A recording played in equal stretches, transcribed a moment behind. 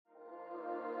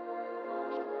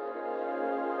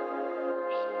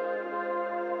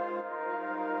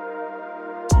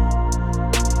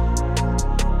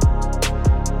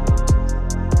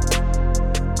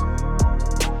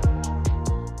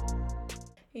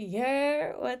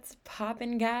Yeah, what's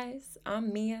poppin', guys?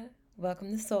 I'm Mia.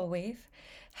 Welcome to Soul Wave.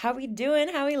 How we doing?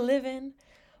 How we living?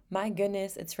 My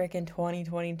goodness, it's freaking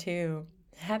 2022.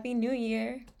 Happy New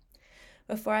Year.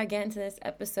 Before I get into this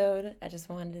episode, I just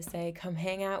wanted to say come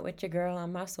hang out with your girl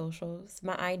on my socials.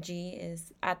 My IG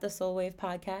is at the Soul Wave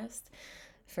Podcast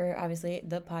for obviously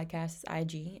the podcast's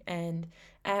IG and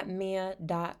at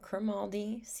mia.crimaldi,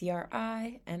 Crimaldi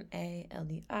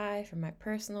for my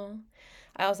personal.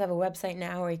 I also have a website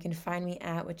now where you can find me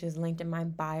at, which is linked in my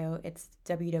bio. It's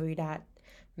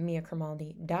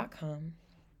www.miacrimaldi.com.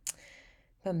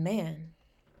 But man,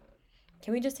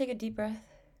 can we just take a deep breath?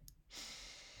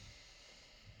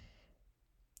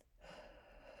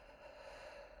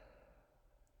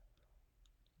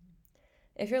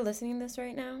 If you're listening to this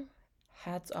right now,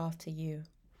 hats off to you.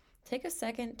 Take a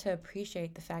second to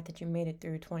appreciate the fact that you made it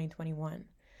through 2021.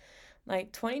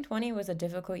 Like 2020 was a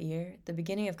difficult year, the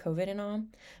beginning of COVID and all,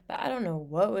 but I don't know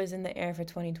what was in the air for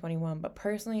 2021, but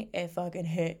personally, it fucking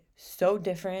hit so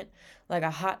different, like a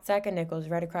hot sack of nickels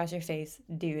right across your face.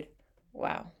 Dude,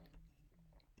 wow.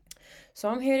 So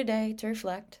I'm here today to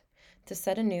reflect, to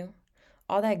set anew,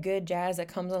 all that good jazz that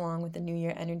comes along with the new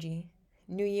year energy.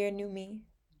 New year, new me.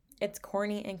 It's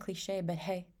corny and cliche, but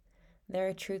hey, there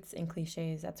are truths in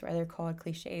cliches. That's why they're called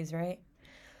cliches, right?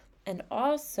 And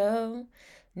also,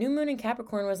 New Moon in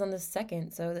Capricorn was on the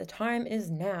 2nd, so the time is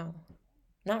now.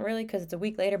 Not really because it's a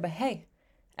week later, but hey,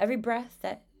 every breath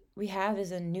that we have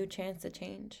is a new chance to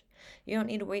change. You don't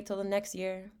need to wait till the next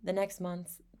year, the next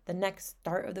month, the next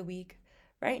start of the week.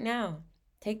 Right now,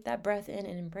 take that breath in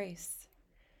and embrace.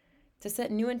 To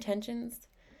set new intentions,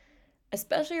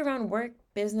 especially around work,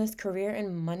 business, career,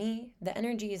 and money, the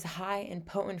energy is high and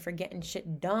potent for getting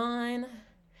shit done.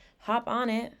 Hop on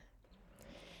it.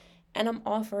 And I'm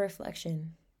all for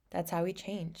reflection. That's how we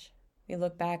change. We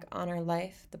look back on our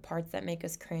life, the parts that make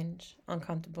us cringe,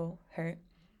 uncomfortable, hurt,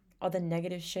 all the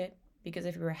negative shit. Because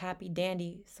if we were happy,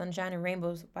 dandy, sunshine, and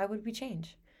rainbows, why would we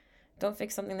change? Don't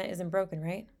fix something that isn't broken,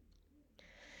 right?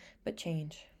 But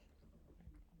change.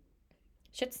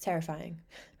 Shit's terrifying.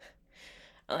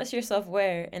 Unless you're self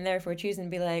aware and therefore choosing to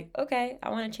be like, okay, I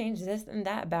want to change this and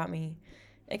that about me.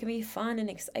 It can be fun and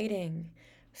exciting,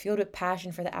 fueled with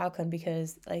passion for the outcome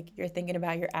because like you're thinking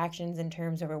about your actions in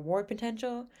terms of reward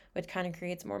potential, which kind of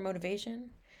creates more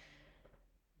motivation.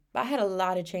 But I had a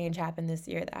lot of change happen this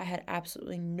year that I had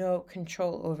absolutely no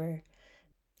control over.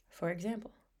 For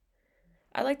example,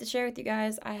 I'd like to share with you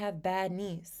guys I have bad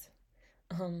knees.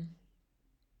 Um,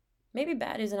 Maybe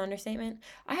bad is an understatement.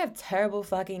 I have terrible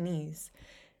fucking knees.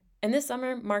 And this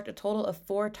summer marked a total of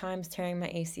 4 times tearing my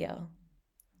ACL,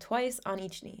 twice on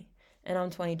each knee, and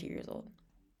I'm 22 years old.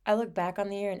 I look back on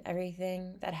the year and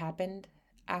everything that happened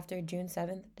after June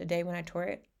 7th, the day when I tore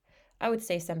it, I would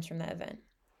say stems from that event.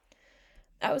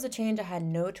 That was a change I had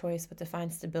no choice but to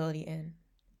find stability in.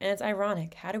 And it's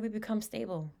ironic, how do we become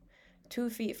stable? 2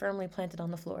 feet firmly planted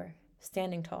on the floor,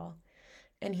 standing tall,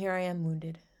 and here I am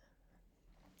wounded.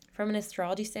 From an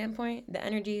astrology standpoint, the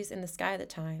energies in the sky at the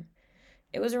time,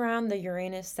 it was around the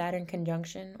Uranus Saturn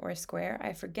conjunction or square.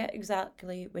 I forget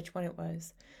exactly which one it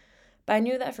was. But I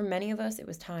knew that for many of us, it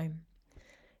was time.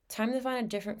 Time to find a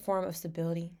different form of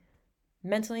stability,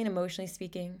 mentally and emotionally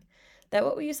speaking. That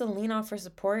what we used to lean on for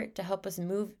support to help us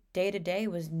move day to day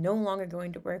was no longer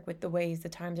going to work with the ways the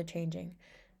times are changing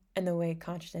and the way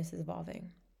consciousness is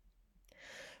evolving.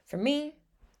 For me,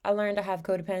 I learned I have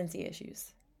codependency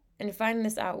issues. And finding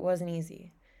this out wasn't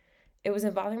easy. It was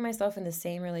involving myself in the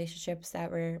same relationships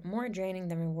that were more draining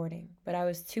than rewarding, but I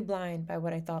was too blind by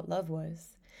what I thought love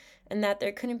was, and that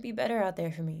there couldn't be better out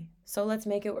there for me. So let's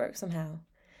make it work somehow.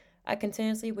 I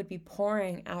continuously would be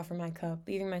pouring out from my cup,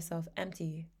 leaving myself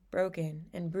empty, broken,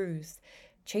 and bruised,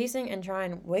 chasing and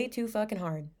trying way too fucking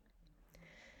hard.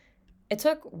 It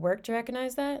took work to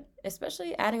recognize that,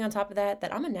 especially adding on top of that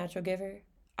I'm a natural giver.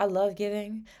 I love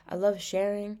giving, I love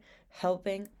sharing,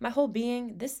 helping. My whole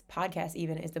being, this podcast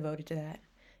even is devoted to that.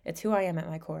 It's who I am at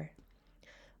my core.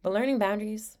 But learning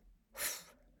boundaries,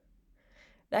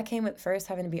 that came with first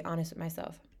having to be honest with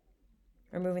myself,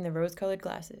 removing the rose colored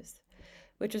glasses,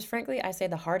 which was frankly, I say,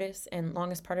 the hardest and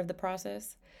longest part of the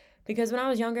process. Because when I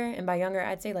was younger, and by younger,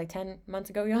 I'd say like 10 months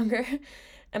ago younger,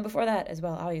 and before that as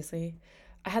well, obviously,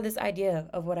 I had this idea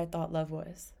of what I thought love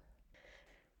was.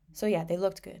 So yeah, they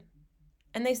looked good.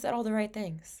 And they said all the right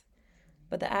things.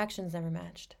 But the actions never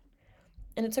matched.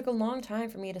 And it took a long time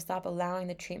for me to stop allowing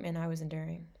the treatment I was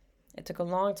enduring. It took a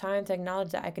long time to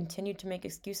acknowledge that I continued to make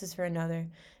excuses for another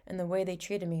and the way they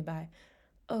treated me by,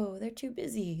 oh, they're too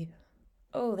busy.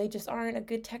 Oh, they just aren't a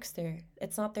good texter.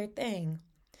 It's not their thing.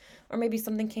 Or maybe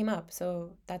something came up,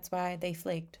 so that's why they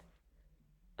flaked.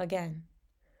 Again.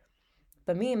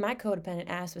 But me and my codependent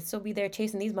ass would still be there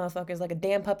chasing these motherfuckers like a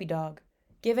damn puppy dog.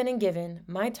 Giving and giving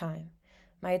my time,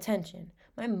 my attention,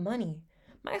 my money,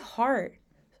 my heart,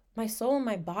 my soul, and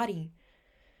my body.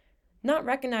 Not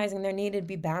recognizing there needed to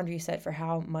be boundaries set for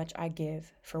how much I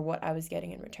give for what I was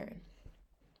getting in return.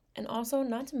 And also,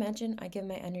 not to mention, I give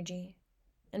my energy.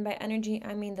 And by energy,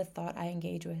 I mean the thought I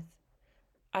engage with.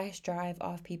 I strive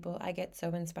off people. I get so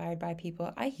inspired by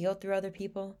people. I heal through other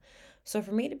people. So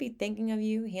for me to be thinking of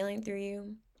you, healing through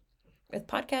you, with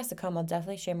podcasts to come, I'll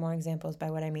definitely share more examples by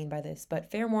what I mean by this.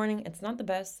 But fair warning, it's not the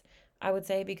best, I would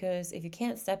say, because if you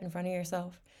can't step in front of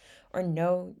yourself or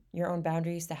know your own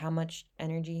boundaries to how much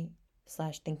energy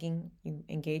slash thinking you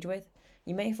engage with,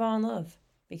 you may fall in love,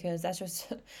 because that's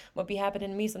just what be happening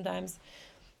to me sometimes.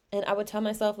 And I would tell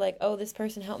myself, like, oh, this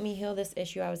person helped me heal this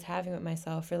issue I was having with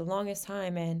myself for the longest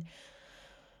time, and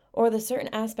or the certain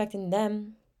aspect in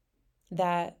them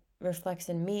that reflects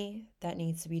in me that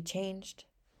needs to be changed.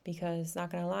 Because,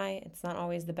 not gonna lie, it's not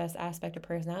always the best aspect or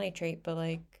personality trait, but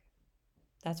like,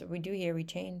 that's what we do here. We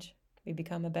change. We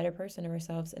become a better person of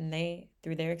ourselves, and they,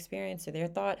 through their experience or their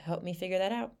thought, help me figure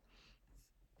that out.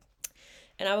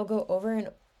 And I will go over and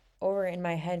over in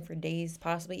my head for days,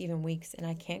 possibly even weeks, and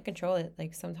I can't control it.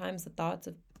 Like, sometimes the thoughts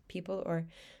of people or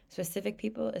specific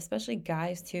people, especially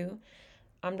guys too,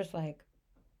 I'm just like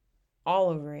all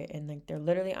over it, and like they're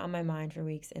literally on my mind for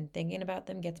weeks, and thinking about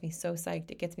them gets me so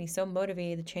psyched. It gets me so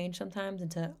motivated to change sometimes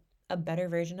into a better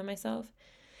version of myself.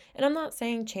 And I'm not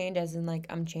saying change as in like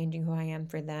I'm changing who I am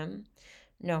for them.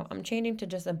 No, I'm changing to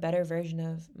just a better version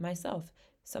of myself.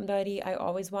 Somebody I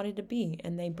always wanted to be,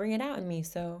 and they bring it out in me.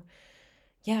 So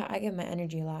yeah, I give my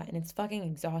energy a lot, and it's fucking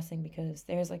exhausting because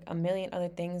there's like a million other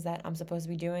things that I'm supposed to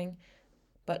be doing,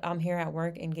 but I'm here at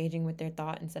work engaging with their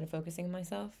thought instead of focusing on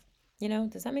myself.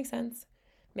 Does that make sense?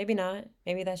 Maybe not.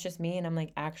 Maybe that's just me and I'm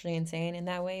like actually insane in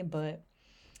that way, but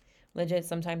legit,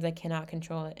 sometimes I cannot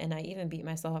control it. And I even beat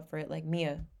myself up for it. Like,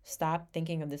 Mia, stop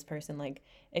thinking of this person. Like,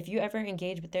 if you ever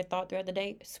engage with their thought throughout the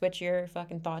day, switch your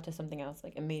fucking thought to something else,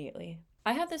 like, immediately.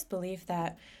 I have this belief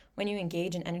that when you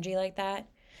engage in energy like that,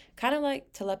 kind of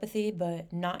like telepathy,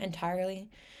 but not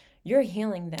entirely, you're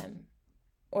healing them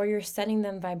or you're sending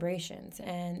them vibrations.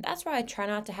 And that's why I try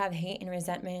not to have hate and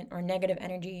resentment or negative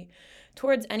energy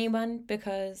towards anyone,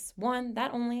 because one,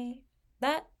 that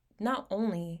not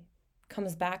only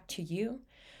comes back to you,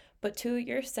 but two,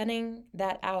 you're sending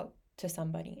that out to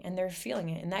somebody and they're feeling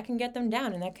it, and that can get them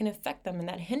down and that can affect them and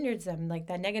that hinders them. Like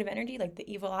that negative energy, like the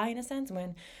evil eye in a sense,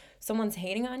 when someone's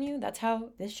hating on you, that's how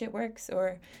this shit works,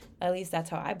 or at least that's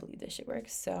how I believe this shit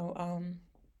works.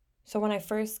 So when I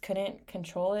first couldn't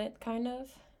control it, kind of,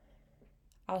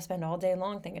 I'll spend all day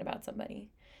long thinking about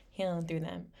somebody, healing through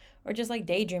them, or just like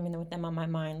daydreaming with them on my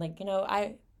mind. Like,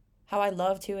 how I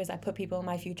love to is I put people in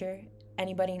my future,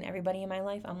 anybody and everybody in my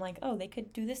life. I'm like, oh, they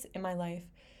could do this in my life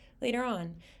later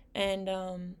on,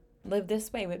 and live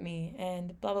this way with me,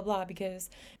 and blah blah blah. Because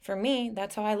for me,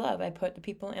 that's how I love. I put the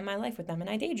people in my life with them, and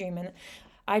I daydream, and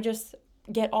I just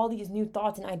get all these new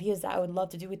thoughts and ideas that I would love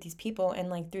to do with these people, and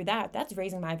like through that, that's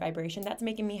raising my vibration. That's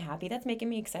making me happy. That's making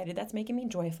me excited. That's making me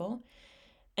joyful.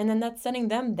 And then that's sending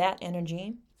them that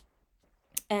energy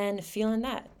and feeling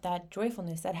that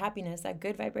joyfulness, that happiness, that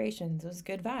good vibrations, those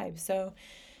good vibes. So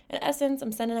in essence,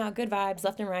 I'm sending out good vibes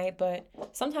left and right, but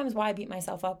sometimes why I beat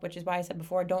myself up, which is why I said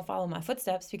before, don't follow my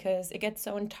footsteps, because it gets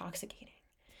so intoxicating.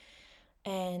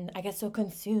 And I get so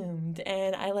consumed,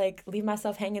 and I like leave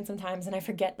myself hanging sometimes, and I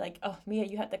forget, like, oh, Mia,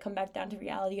 you have to come back down to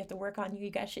reality. You have to work on you.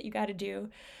 You got shit you got to do.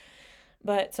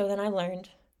 But so then I learned,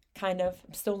 kind of,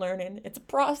 I'm still learning. It's a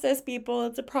process, people.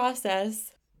 It's a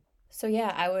process. So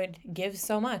yeah, I would give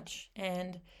so much.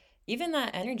 And even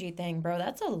that energy thing, bro,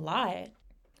 that's a lot.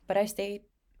 But I stayed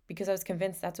because I was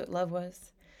convinced that's what love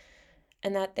was.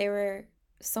 And that they were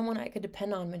someone I could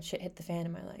depend on when shit hit the fan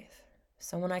in my life.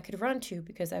 Someone I could run to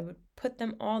because I would put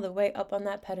them all the way up on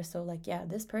that pedestal. Like, yeah,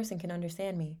 this person can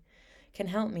understand me, can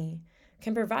help me,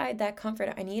 can provide that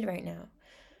comfort I need right now.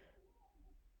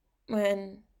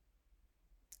 When,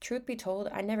 truth be told,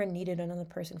 I never needed another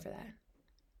person for that.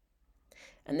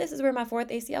 And this is where my fourth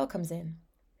ACL comes in.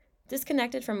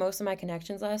 Disconnected from most of my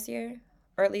connections last year,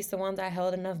 or at least the ones I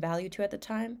held enough value to at the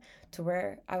time, to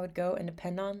where I would go and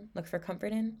depend on, look for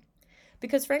comfort in.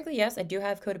 Because frankly, yes, I do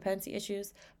have codependency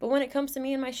issues, but when it comes to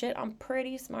me and my shit, I'm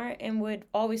pretty smart and would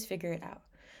always figure it out.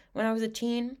 When I was a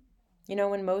teen,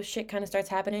 when most shit kind of starts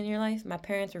happening in your life, my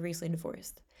parents were recently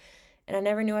divorced. And I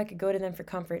never knew I could go to them for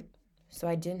comfort, so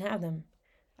I didn't have them.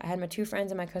 I had my two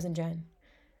friends and my cousin Jen,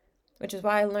 which is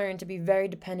why I learned to be very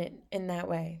dependent in that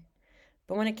way.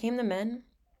 But when it came to men,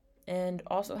 and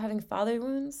also having father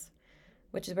wounds,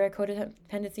 which is where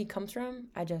codependency comes from,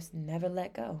 I just never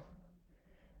let go.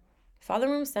 Father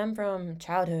wounds stem from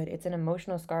childhood. It's an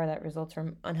emotional scar that results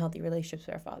from unhealthy relationships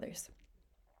with our fathers.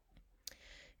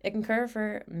 It can occur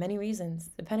for many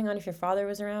reasons, depending on if your father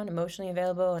was around, emotionally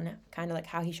available, and kind of like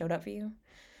how he showed up for you.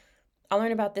 I'll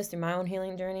learn about this through my own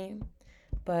healing journey,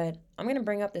 but I'm going to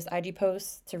bring up this IG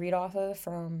post to read off of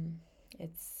from,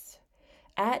 it's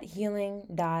at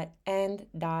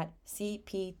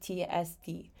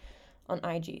healing.end.cptsd on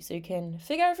IG. So you can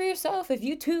figure out for yourself if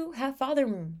you too have father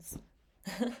wounds.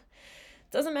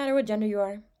 Doesn't matter what gender you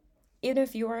are. Even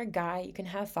if you are a guy, you can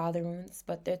have father wounds,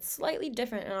 but they're slightly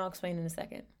different, and I'll explain in a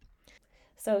second.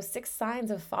 So 6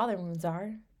 signs of father wounds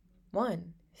are: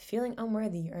 1. Feeling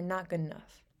unworthy or not good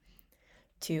enough.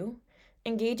 2.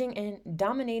 Engaging in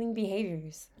dominating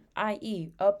behaviors,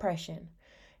 i.e. oppression,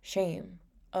 shame,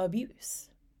 abuse.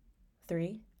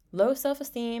 3. Low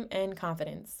self-esteem and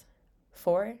confidence.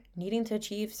 4. Needing to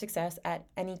achieve success at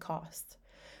any cost.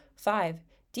 5.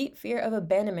 Deep fear of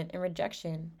abandonment and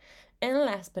rejection. And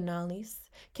last but not least,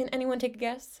 can anyone take a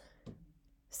guess?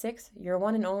 6. Your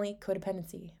one and only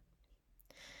codependency.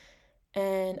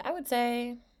 And I would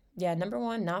say, number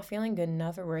 1, not feeling good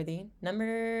enough or worthy.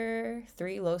 Number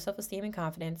 3, low self-esteem and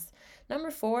confidence.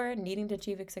 Number 4, needing to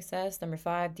achieve success. Number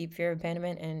 5, deep fear of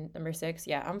abandonment. And number 6,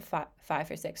 I'm 5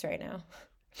 for 6 right now.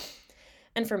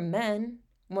 And for men,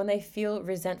 when they feel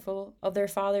resentful of their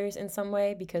fathers in some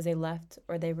way because they left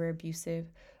or they were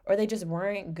abusive or they just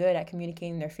weren't good at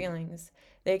communicating their feelings,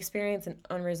 they experience an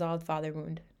unresolved father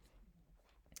wound.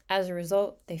 As a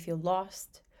result, they feel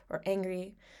lost or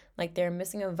angry, like they're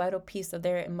missing a vital piece of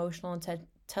their emotional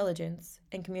intelligence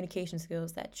and communication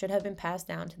skills that should have been passed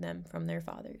down to them from their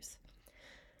fathers.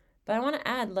 But I want to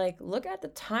add, look at the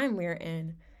time we're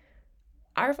in.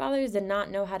 Our fathers did not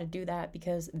know how to do that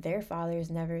because their fathers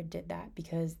never did that,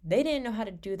 because they didn't know how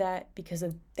to do that because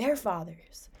of their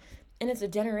fathers. And it's a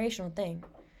generational thing.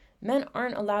 Men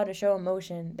aren't allowed to show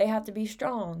emotion. They have to be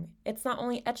strong. It's not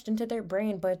only etched into their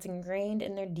brain, but it's ingrained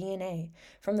in their DNA.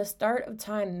 From the start of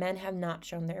time, men have not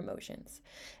shown their emotions.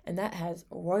 And that has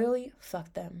royally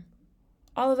fucked them.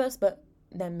 All of us, but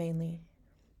them mainly.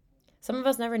 Some of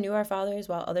us never knew our fathers,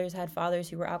 while others had fathers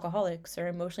who were alcoholics or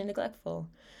emotionally neglectful.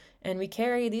 And we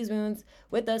carry these wounds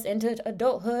with us into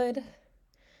adulthood.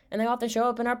 And they often show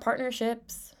up in our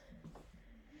partnerships.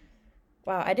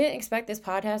 Wow, I didn't expect this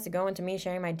podcast to go into me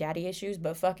sharing my daddy issues,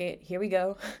 but fuck it, here we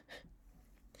go.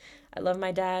 I love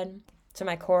my dad. To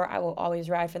my core, I will always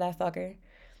ride for that fucker.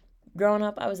 Growing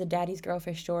up, I was a daddy's girl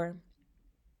for sure.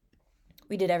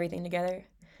 We did everything together.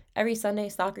 Every Sunday,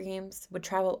 soccer games, would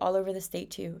travel all over the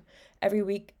state too. Every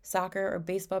week, soccer or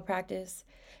baseball practice.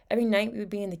 Every night, we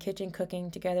would be in the kitchen cooking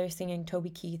together, singing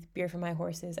Toby Keith, Beer for My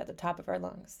Horses at the top of our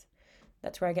lungs.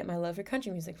 That's where I get my love for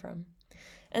country music from.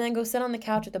 And then go sit on the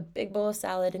couch with a big bowl of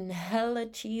salad and hella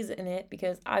cheese in it,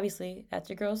 because obviously that's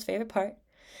your girl's favorite part,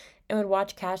 and would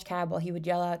watch Cash Cab while he would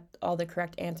yell out all the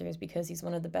correct answers because he's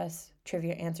one of the best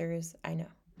trivia answerers I know.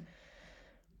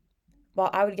 While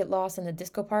I would get lost in the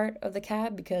disco part of the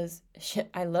cab because shit,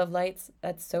 I love lights.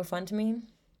 That's so fun to me.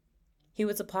 He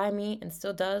would supply me, and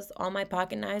still does, all my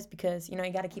pocket knives because, you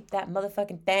gotta keep that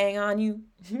motherfucking thing on you.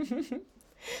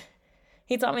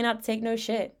 He taught me not to take no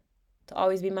shit. To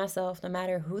always be myself, no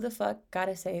matter who the fuck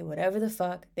gotta say whatever the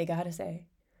fuck they gotta say.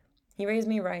 He raised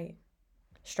me right.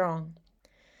 Strong.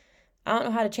 I don't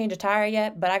know how to change a tire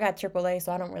yet, but I got AAA,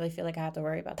 so I don't really feel like I have to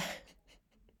worry about that.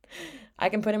 I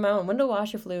can put in my own window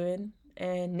washer fluid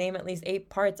and name at least 8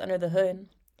 parts under the hood.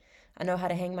 I know how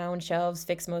to hang my own shelves,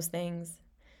 fix most things.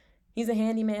 He's a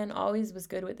handyman, always was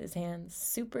good with his hands.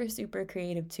 Super, super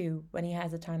creative too when he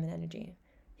has the time and energy.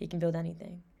 He can build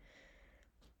anything.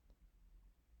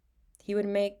 He would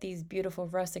make these beautiful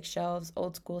rustic shelves,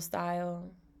 old school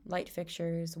style, light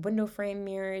fixtures, window frame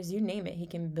mirrors, you name it, he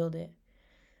can build it.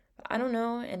 But I don't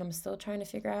know, and I'm still trying to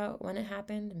figure out when it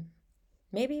happened. And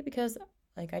maybe because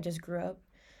I just grew up,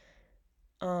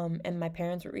 and my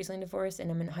parents were recently divorced,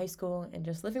 and I'm in high school and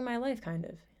just living my life kind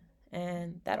of.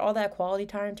 And all that quality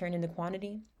time turned into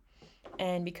quantity.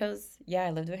 And because, I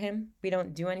lived with him, we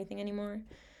don't do anything anymore.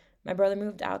 My brother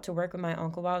moved out to work with my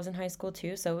uncle while I was in high school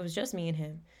too, so it was just me and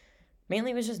him.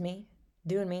 Mainly it was just me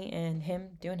doing me and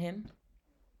him doing him.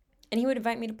 And he would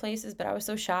invite me to places, but I was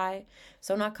so shy,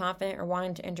 so not confident or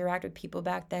wanting to interact with people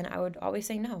back then, I would always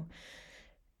say no.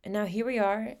 And now here we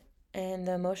are, and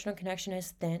the emotional connection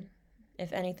is thin,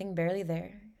 if anything, barely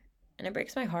there. And it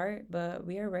breaks my heart, but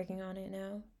we are working on it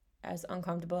now. As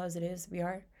uncomfortable as it is, we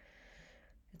are.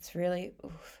 It's really,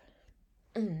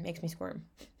 makes me squirm.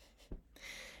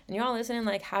 And y'all listening,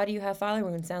 how do you have father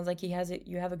wounds? Sounds like you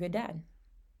have a good dad.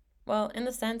 Well, in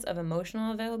the sense of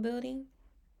emotional availability,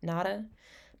 nada.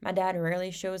 My dad rarely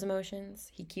shows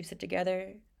emotions. He keeps it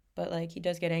together. but like he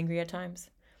does get angry at times.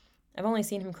 I've only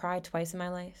seen him cry twice in my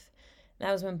life.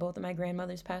 That was when both of my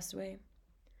grandmothers passed away.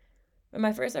 When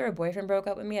my first ever boyfriend broke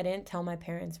up with me, I didn't tell my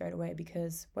parents right away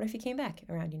because what if he came back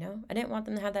around, you know? I didn't want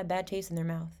them to have that bad taste in their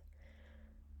mouth.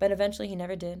 But eventually he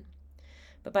never did.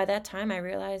 But by that time, I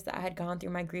realized that I had gone through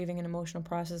my grieving and emotional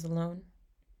process alone,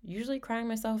 usually crying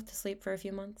myself to sleep for a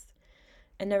few months,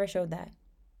 and never showed that.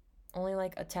 Only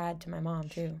like a tad to my mom,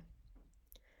 too.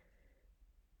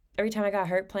 Every time I got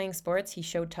hurt playing sports, he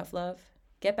showed tough love.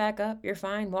 Get back up, you're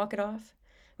fine, walk it off.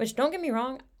 Which, don't get me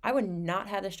wrong, I would not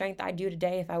have the strength I do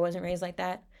today if I wasn't raised like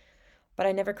that. But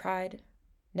I never cried,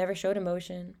 never showed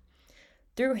emotion.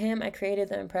 Through him, I created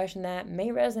the impression that may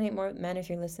resonate more with men if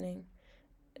you're listening,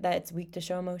 that it's weak to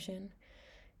show emotion.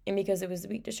 And because it was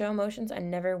weak to show emotions, I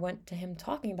never went to him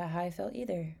talking about how I felt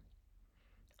either.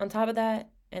 On top of that,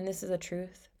 and this is the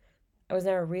truth, I was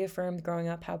never reaffirmed growing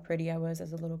up how pretty I was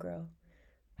as a little girl.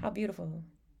 How beautiful,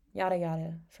 yada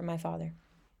yada, from my father.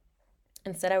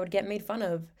 Instead, I would get made fun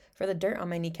of for the dirt on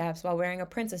my kneecaps while wearing a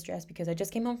princess dress because I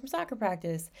just came home from soccer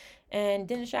practice and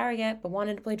didn't shower yet but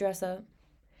wanted to play dress up.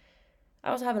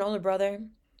 I also have an older brother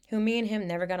who me and him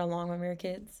never got along when we were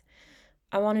kids.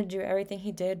 I wanted to do everything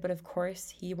he did, but of course,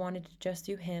 he wanted to just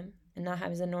do him and not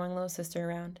have his annoying little sister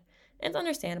around. And it's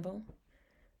understandable.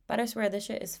 But I swear this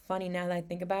shit is funny now that I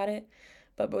think about it,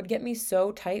 but would get me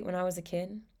so tight when I was a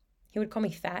kid. He would call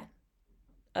me fat,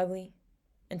 ugly,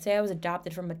 and say I was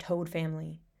adopted from a toad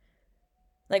family.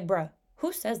 Like, bruh,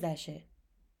 who says that shit?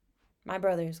 My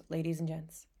brothers, ladies and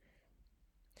gents.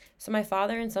 So my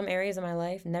father in some areas of my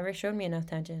life never showed me enough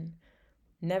attention,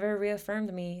 never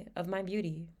reaffirmed me of my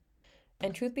beauty.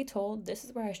 And truth be told, this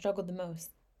is where I struggled the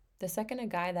most. The second a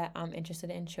guy that I'm interested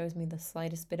in shows me the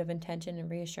slightest bit of intention and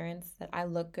reassurance that I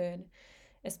look good,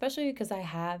 especially because I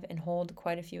have and hold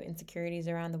quite a few insecurities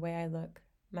around the way I look,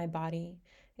 my body,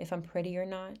 if I'm pretty or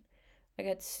not, I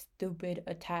get stupid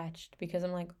attached because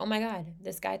I'm like, oh my god,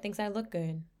 this guy thinks I look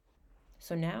good.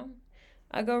 So now,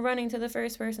 I go running to the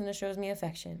first person that shows me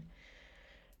affection,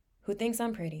 who thinks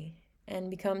I'm pretty, and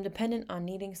become dependent on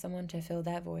needing someone to fill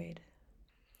that void.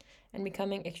 And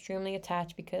becoming extremely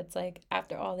attached because it's like,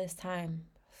 after all this time,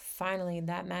 finally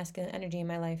that masculine energy in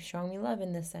my life showing me love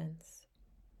in this sense.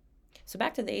 So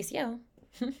back to the ACL.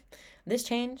 This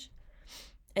change,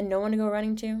 and no one to go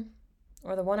running to,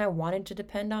 or the one I wanted to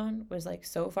depend on, was like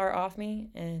so far off me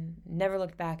and never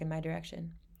looked back in my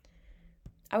direction.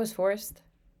 I was forced,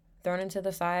 thrown into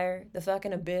the fire, the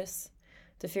fucking abyss,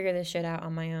 to figure this shit out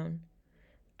on my own.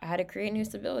 I had to create new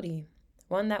stability,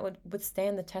 one that would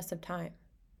withstand the test of time.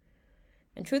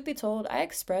 And truth be told, I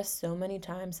expressed so many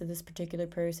times to this particular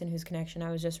person whose connection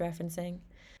I was just referencing.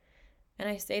 And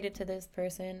I stated to this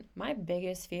person, my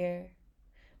biggest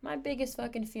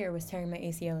fucking fear was tearing my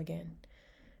ACL again.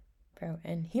 Bro,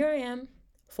 and here I am,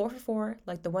 4 for 4,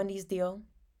 like the Wendy's deal,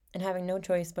 and having no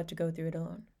choice but to go through it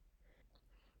alone.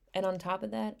 And on top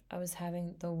of that, I was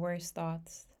having the worst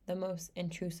thoughts, the most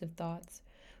intrusive thoughts,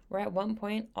 where at one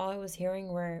point all I was hearing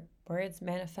were words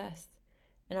manifest,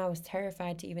 and I was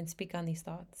terrified to even speak on these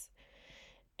thoughts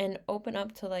and open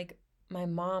up to like my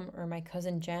mom or my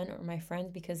cousin Jen or my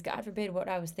friends because God forbid what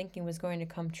I was thinking was going to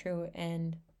come true,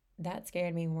 and that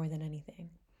scared me more than anything.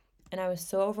 And I was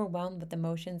so overwhelmed with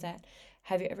emotions that,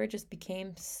 have you ever just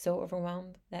became so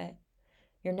overwhelmed that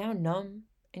you're now numb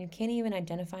and you can't even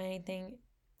identify anything?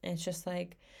 And it's just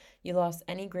like you lost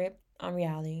any grip on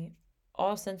reality.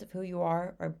 All sense of who you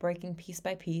are breaking piece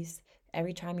by piece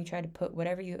every time you try to put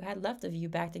whatever you had left of you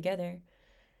back together.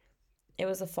 It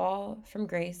was a fall from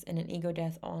grace and an ego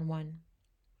death all in one.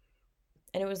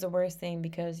 And it was the worst thing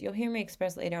because you'll hear me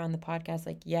express later on the podcast,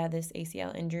 like, yeah, this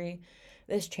ACL injury,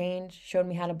 this change showed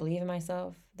me how to believe in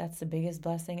myself. That's the biggest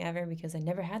blessing ever because I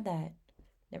never had that.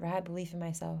 Never had belief in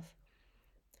myself.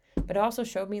 But it also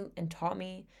showed me and taught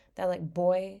me that, like,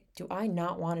 boy, do I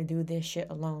not want to do this shit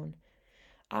alone.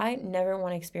 I never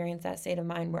want to experience that state of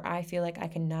mind where I feel like I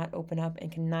cannot open up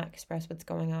and cannot express what's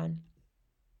going on.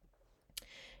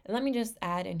 And let me just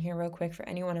add in here real quick for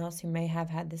anyone else who may have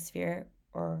had this fear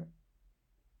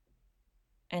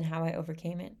and how I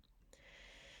overcame it.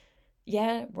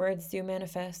 Yeah, words do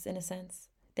manifest in a sense.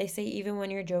 They say even when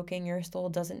you're joking, your soul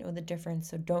doesn't know the difference.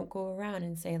 So don't go around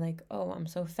and say like, oh, I'm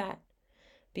so fat.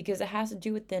 Because it has to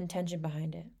do with the intention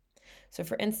behind it. So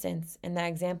for instance, in that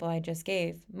example I just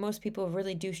gave, most people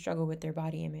really do struggle with their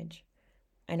body image.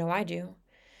 I know I do.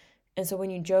 And so when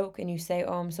you joke and you say,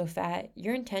 oh, I'm so fat,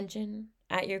 your intention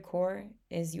at your core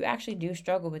is you actually do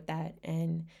struggle with that.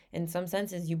 And in some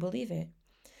senses, you believe it.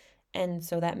 And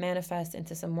so that manifests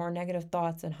into some more negative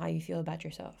thoughts on how you feel about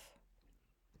yourself.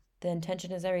 The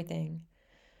intention is everything.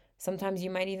 Sometimes you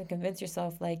might even convince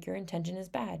yourself like your intention is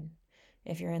bad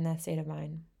if you're in that state of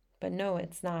mind. But no,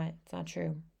 it's not. It's not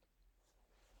true.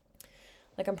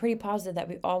 Like, I'm pretty positive that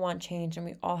we all want change and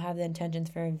we all have the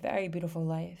intentions for a very beautiful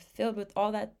life, filled with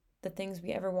all that the things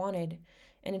we ever wanted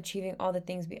and achieving all the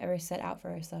things we ever set out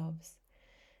for ourselves.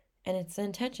 And it's the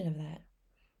intention of that.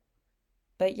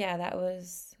 But yeah, that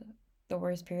was the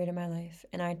worst period of my life.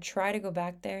 And I try to go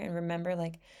back there and remember,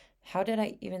 like, how did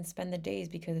I even spend the days?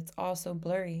 Because it's all so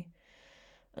blurry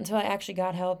until I actually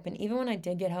got help. And even when I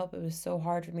did get help, it was so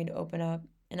hard for me to open up.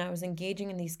 And I was engaging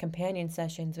in these companion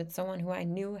sessions with someone who I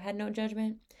knew had no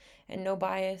judgment and no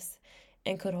bias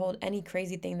and could hold any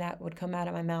crazy thing that would come out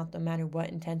of my mouth, no matter what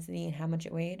intensity and how much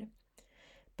it weighed.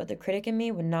 But the critic in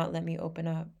me would not let me open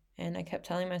up. And I kept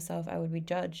telling myself I would be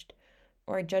judged,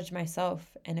 or I judged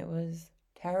myself, and it was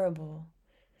terrible.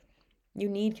 You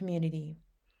need community.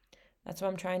 That's what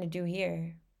I'm trying to do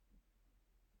here.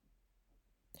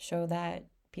 Show that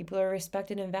people are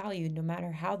respected and valued no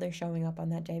matter how they're showing up on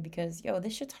that day, because, yo,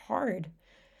 this shit's hard.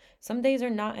 Some days are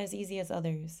not as easy as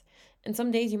others. And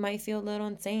some days you might feel a little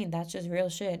insane. That's just real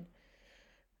shit.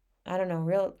 I don't know,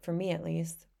 real for me at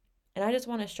least. And I just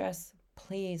want to stress,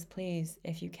 please, please,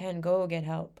 if you can, go get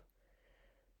help.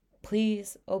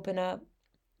 Please open up.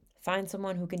 Find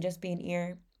someone who can just be an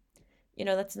ear. You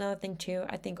know, that's another thing too.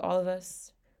 I think all of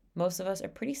us, most of us, are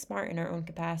pretty smart in our own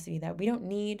capacity, that we don't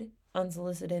need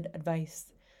unsolicited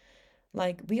advice.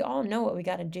 Like, we all know what we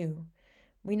got to do.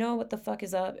 We know what the fuck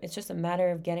is up. It's just a matter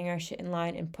of getting our shit in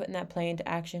line and putting that play into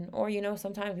action. Or, you know,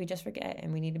 sometimes we just forget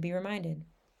and we need to be reminded.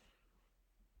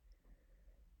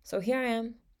 So here I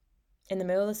am in the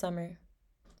middle of the summer.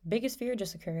 Biggest fear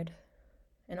just occurred.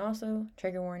 And also,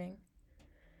 trigger warning,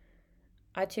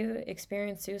 I too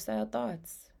experienced suicidal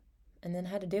thoughts and then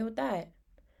had to deal with that.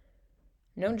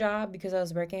 No job because I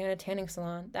was working at a tanning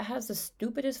salon that has the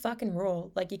stupidest fucking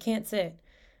rule, like you can't sit.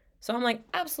 So I'm like,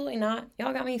 absolutely not.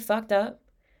 Y'all got me fucked up.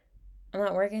 I'm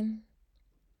not working.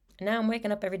 And now I'm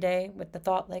waking up every day with the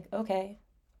thought like, okay,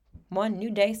 1, new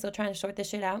day, still trying to sort this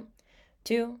shit out.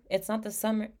 2, it's not the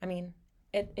summer. I mean,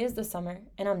 it is the summer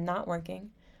and I'm not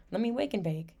working. Let me wake and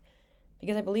bake.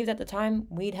 Because I believed at the time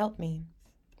weed helped me.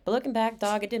 But looking back,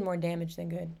 dog, it did more damage than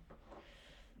good.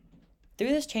 Through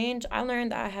this change, I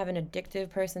learned that I have an addictive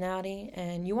personality,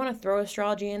 and you want to throw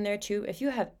astrology in there too. If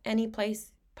you have any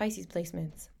Pisces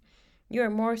placements, you are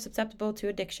more susceptible to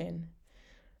addiction.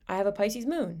 I have a Pisces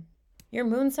moon. Your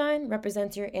moon sign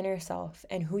represents your inner self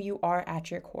and who you are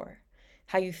at your core.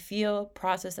 How you feel,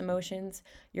 process emotions,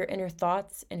 your inner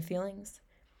thoughts and feelings.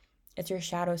 It's your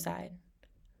shadow side.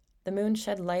 The moon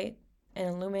shed light and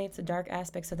illuminates the dark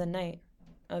aspects of the night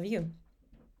of you.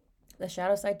 The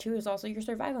shadow side too is also your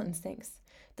survival instincts,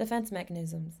 defense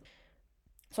mechanisms.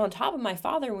 So on top of my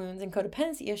father wounds and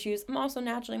codependency issues, I'm also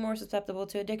naturally more susceptible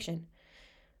to addiction.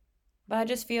 But I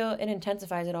just feel it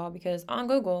intensifies it all because on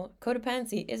Google,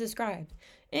 codependency is described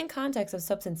in context of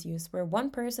substance use, where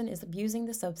one person is abusing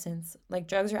the substance, like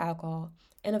drugs or alcohol,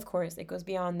 and of course, it goes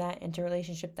beyond that into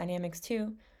relationship dynamics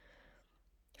too.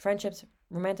 Friendships,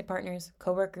 romantic partners,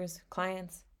 coworkers,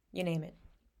 clients, you name it.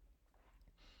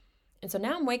 And so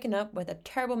now I'm waking up with a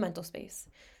terrible mental space.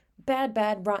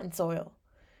 Bad, rotten soil.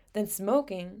 Then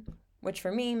smoking, which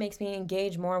for me makes me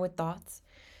engage more with thoughts.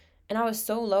 And I was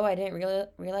so low I didn't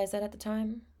realize that at the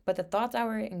time. But the thoughts I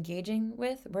were engaging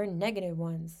with were negative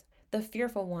ones. The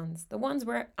fearful ones. The ones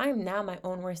where I'm now my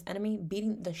own worst enemy,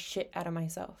 beating the shit out of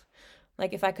myself.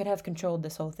 Like if I could have controlled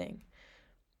this whole thing.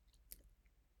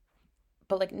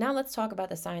 But like now let's talk about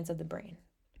the science of the brain.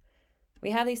 We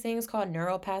have these things called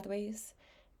neural pathways.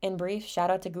 In brief,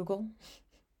 shout out to Google.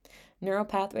 Neural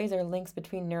pathways are links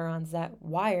between neurons that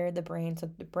wire the brain so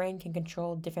that the brain can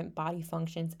control different body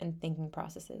functions and thinking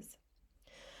processes.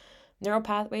 Neural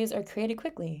pathways are created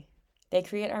quickly. They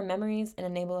create our memories and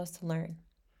enable us to learn.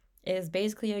 It is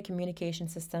basically a communication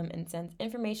system and sends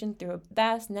information through a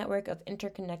vast network of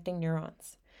interconnecting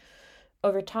neurons.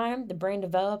 Over time, the brain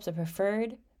develops a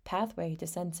preferred pathway to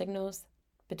send signals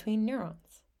between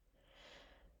neurons.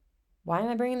 Why am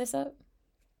I bringing this up?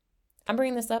 I'm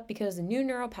bringing this up because the new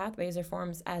neural pathways are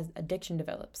formed as addiction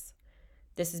develops.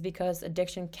 This is because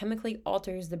addiction chemically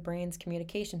alters the brain's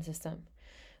communication system.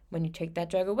 When you take that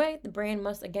drug away, the brain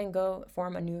must again go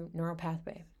form a new neural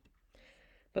pathway.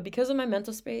 But because of my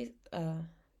mental state and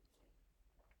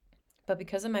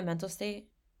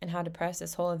how depressed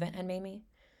this whole event had made me,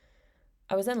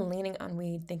 I was then leaning on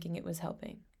weed thinking it was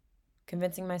helping,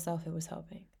 convincing myself it was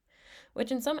helping,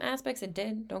 which in some aspects it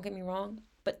did, don't get me wrong,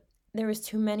 but there was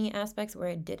too many aspects where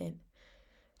it didn't.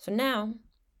 So now,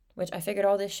 which I figured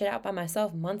all this shit out by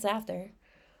myself months after,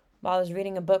 while I was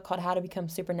reading a book called How to Become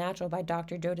Supernatural by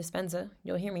Dr. Joe Dispenza.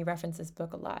 You'll hear me reference this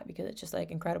book a lot because it's just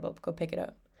like incredible. Go pick it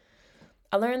up.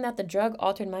 I learned that the drug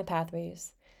altered my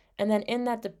pathways, and then in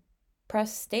that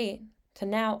depressed state, to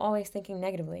now always thinking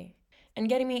negatively, and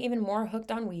getting me even more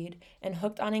hooked on weed and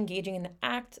hooked on engaging in the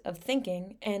act of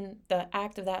thinking and the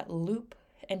act of that loop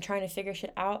and trying to figure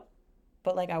shit out,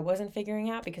 but like I wasn't figuring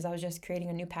out because I was just creating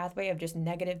a new pathway of just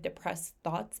negative, depressed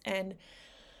thoughts. And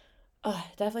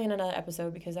definitely in another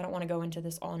episode because I don't want to go into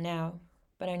this all now,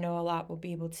 but I know a lot will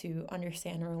be able to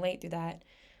understand and relate through that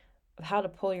of how to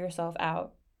pull yourself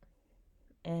out.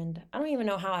 And I don't even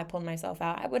know how I pulled myself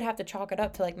out. I would have to chalk it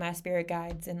up to like my spirit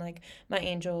guides and like my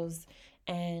angels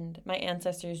and my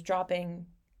ancestors dropping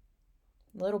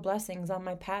little blessings on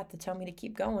my path to tell me to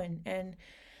keep going. And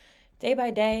day by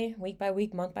day, week by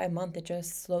week, month by month, it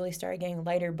just slowly started getting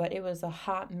lighter. But it was a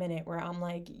hot minute where I'm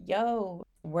like, yo,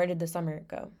 where did the summer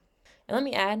go? And let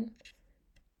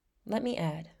me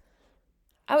add,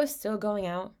 I was still going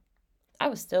out. I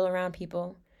was still around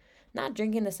people, not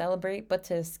drinking to celebrate, but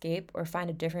to escape or find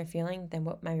a different feeling than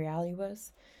what my reality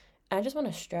was. And I just want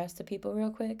to stress to people real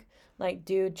quick, like,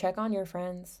 dude, check on your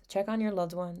friends, check on your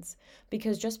loved ones,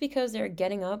 because just because they're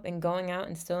getting up and going out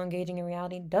and still engaging in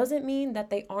reality doesn't mean that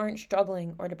they aren't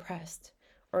struggling or depressed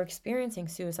or experiencing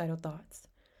suicidal thoughts.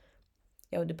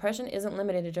 Yo, depression isn't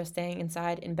limited to just staying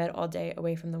inside in bed all day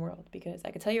away from the world, because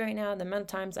I can tell you right now, the amount of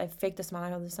times I faked a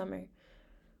smile this summer,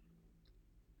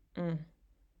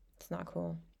 it's not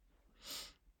cool.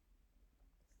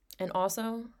 And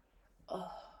also,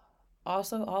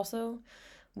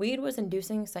 weed was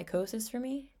inducing psychosis for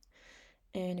me.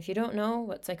 And if you don't know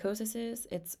what psychosis is,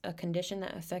 it's a condition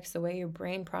that affects the way your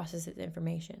brain processes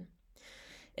information.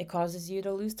 It causes you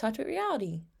to lose touch with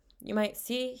reality. You might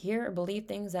see, hear, or believe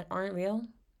things that aren't real.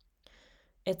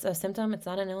 It's a symptom, it's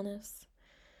not an illness.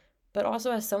 But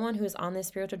also, as someone who is on this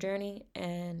spiritual journey,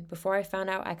 and before I found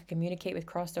out I could communicate with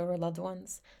crossed over loved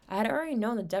ones, I had already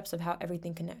known the depths of how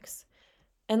everything connects.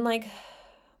 And like,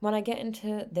 when I get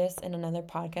into this in another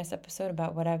podcast episode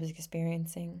about what I was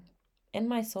experiencing, in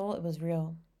my soul, it was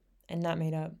real and not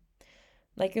made up.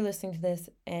 Like, you're listening to this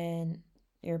and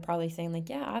you're probably saying, like,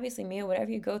 yeah, obviously, Mia,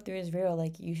 whatever you go through is real.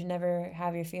 Like, you should never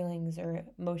have your feelings or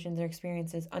emotions or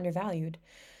experiences undervalued.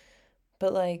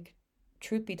 But, like,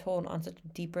 truth be told, on such a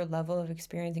deeper level of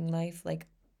experiencing life, like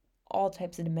all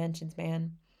types of dimensions,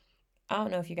 man. I don't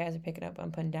know if you guys are picking up what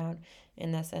I'm putting down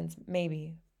in that sense.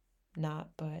 Maybe not,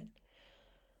 but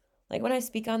like when I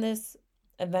speak on this,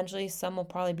 eventually some will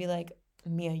probably be like,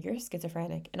 Mia, you're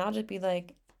schizophrenic. And I'll just be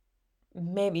like,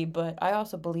 maybe, but I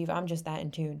also believe I'm just that in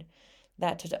tune.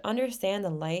 That to understand the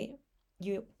light,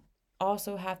 you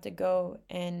also have to go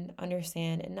and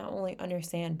understand, and not only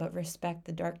understand, but respect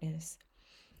the darkness.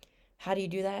 How do you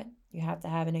do that? You have to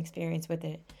have an experience with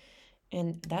it.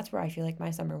 And that's where I feel like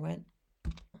my summer went.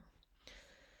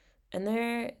 And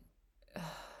there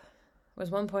was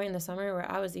one point in the summer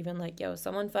where I was even like, yo,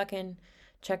 someone fucking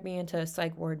check me into a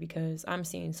psych ward because I'm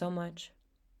seeing so much.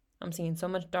 I'm seeing so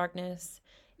much darkness,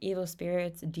 evil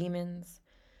spirits, demons.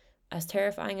 As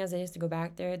terrifying as it is to go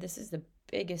back there, this is the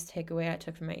biggest takeaway I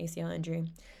took from my ACL injury.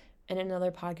 And in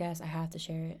another podcast, I have to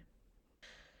share it.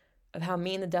 Of how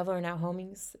me and the devil are now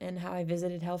homies and how I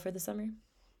visited hell for the summer.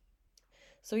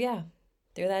 So yeah,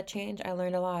 through that change, I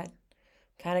learned a lot.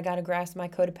 Kind of got to grasp my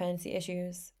codependency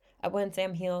issues. I wouldn't say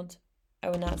I'm healed. I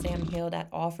would not say I'm healed at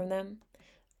all from them.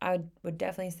 I would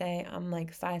definitely say I'm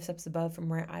like 5 steps above from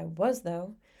where I was,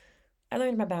 though. I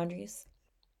learned my boundaries.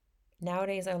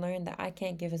 Nowadays, I learned that I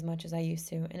can't give as much as I used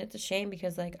to. And it's a shame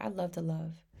because, like, I love to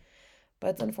love. But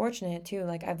it's unfortunate, too.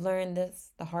 Like, I've learned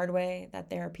this the hard way,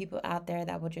 that there are people out there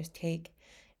that will just take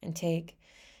and take.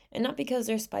 And not because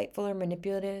they're spiteful or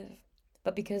manipulative,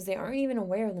 but because they aren't even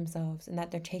aware of themselves and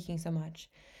that they're taking so much.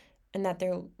 And that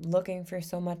they're looking for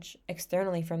so much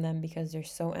externally from them because they're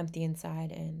so empty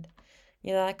inside. And,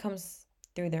 you know, that comes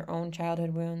through their own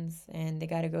childhood wounds and they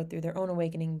got to go through their own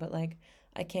awakening. But, like,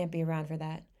 I can't be around for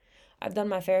that. I've done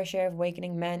my fair share of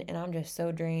awakening men and I'm just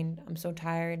so drained. I'm so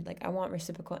tired. Like, I want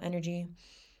reciprocal energy.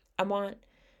 I want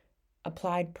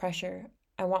applied pressure.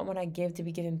 I want what I give to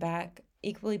be given back,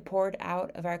 equally poured out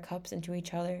of our cups into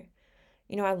each other.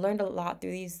 You know, I learned a lot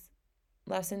through these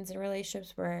lessons in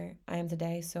relationships where I am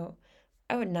today, so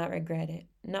I would not regret it.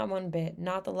 Not one bit.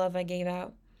 Not the love I gave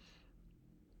out.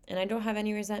 And I don't have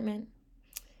any resentment.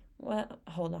 Well,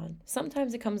 hold on.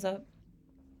 Sometimes it comes up.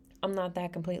 I'm not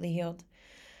that completely healed.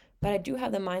 But I do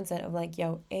have the mindset of like,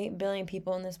 yo, 8 billion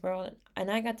people in this world,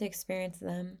 and I got to experience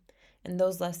them and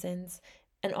those lessons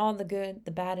and all the good,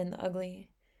 the bad, and the ugly.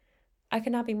 I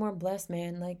could not be more blessed,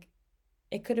 man. Like,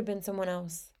 it could have been someone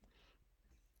else.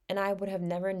 And I would have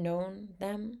never known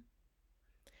them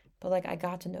but like I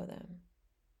got to know them.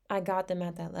 I got them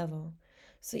at that level.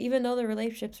 So even though the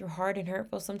relationships were hard and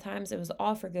hurtful sometimes, it was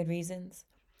all for good reasons.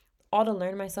 All to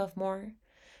learn myself more,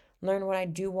 learn what I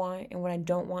do want and what I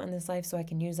don't want in this life so I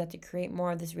can use that to create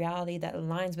more of this reality that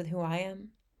aligns with who I am.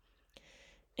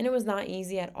 And it was not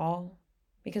easy at all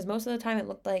because most of the time it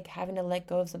looked like having to let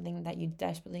go of something that you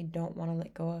desperately don't want to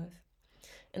let go of.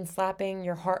 And slapping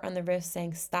your heart on the wrist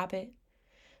saying, stop it,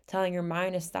 telling your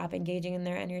mind to stop engaging in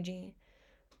their energy.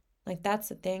 Like, that's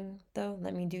the thing, though.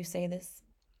 Let me say this.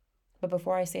 But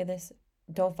before I say this,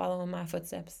 don't follow in my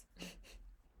footsteps.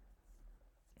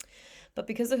 But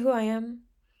because of who I am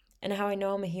and how I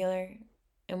know I'm a healer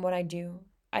and what I do,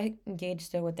 I engage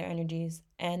still with their energies.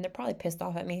 And they're probably pissed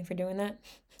off at me for doing that.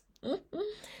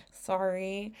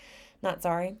 Sorry. Not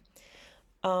sorry.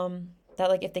 That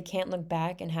like if they can't look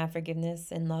back and have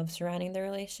forgiveness and love surrounding their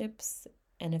relationships,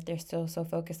 and if they're still so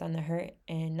focused on the hurt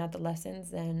and not the lessons,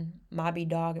 then mobby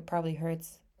dog, it probably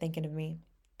hurts thinking of me.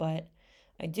 But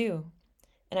I do.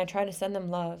 And I try to send them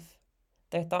love.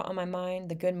 Their thought on my mind,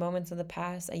 the good moments of the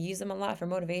past. I use them a lot for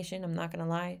motivation, I'm not gonna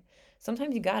lie.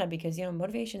 Sometimes you gotta because,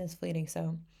 motivation is fleeting.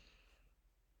 So,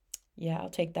 yeah, I'll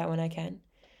take that when I can.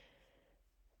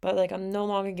 But, like, I'm no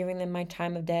longer giving them my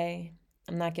time of day.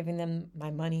 I'm not giving them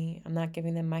my money. I'm not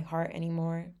giving them my heart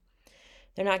anymore.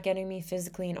 They're not getting me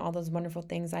physically and all those wonderful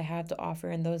things I have to offer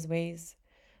in those ways.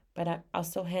 But I'll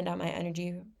still hand out my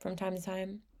energy from time to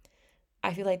time.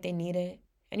 I feel like they need it.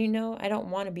 And I don't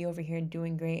want to be over here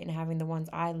doing great and having the ones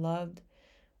I loved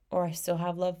or I still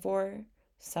have love for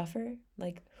suffer.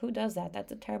 Like, who does that?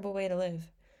 That's a terrible way to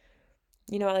live.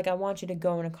 Like I want you to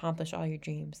go and accomplish all your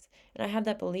dreams. And I have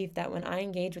that belief that when I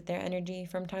engage with their energy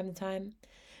from time to time,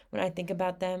 when I think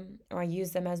about them or I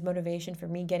use them as motivation for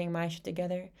me getting my shit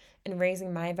together and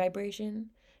raising my vibration,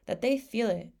 that they feel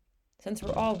it since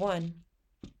we're all one.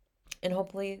 And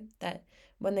hopefully that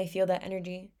when they feel that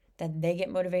energy, that they get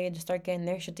motivated to start getting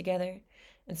their shit together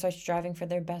and start striving for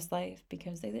their best life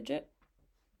because they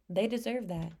deserve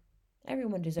that.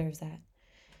 Everyone deserves that.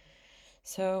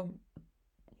 So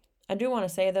I do want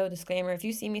to say though, disclaimer, if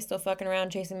you see me still fucking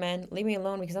around chasing men, leave me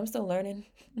alone because I'm still learning.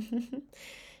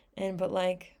 But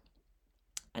like,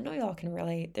 I know y'all can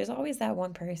relate. There's always that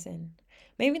one person.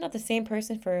 Maybe not the same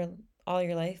person for all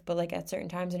your life, but like at certain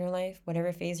times in your life,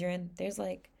 whatever phase you're in, there's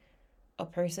like a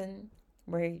person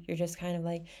where you're just kind of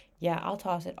like, yeah, I'll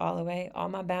toss it all away, all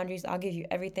my boundaries, I'll give you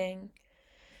everything.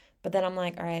 But then I'm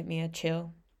like, all right, Mia,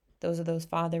 chill. Those are those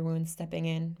father wounds stepping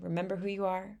in. Remember who you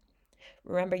are.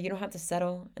 Remember, you don't have to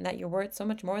settle and that you're worth so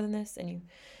much more than this. And you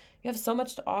have so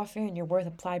much to offer and you're worth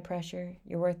applied pressure.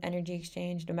 You're worth energy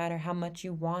exchange no matter how much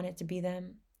you want it to be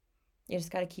them. You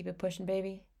just got to keep it pushing,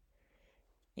 baby.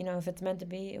 If it's meant to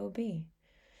be, it will be.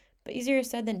 But easier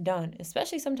said than done,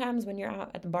 especially sometimes when you're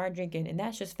out at the bar drinking, and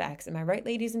that's just facts. Am I right,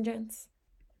 ladies and gents?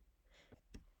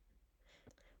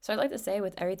 So I'd like to say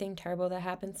with everything terrible that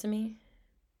happens to me,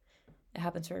 it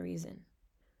happens for a reason.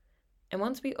 And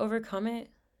once we overcome it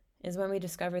is when we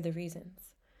discover the reasons.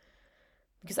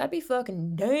 Because I'd be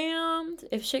fucking damned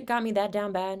if shit got me that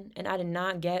down bad and I did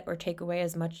not get or take away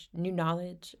as much new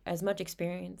knowledge, as much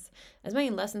experience, as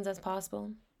many lessons as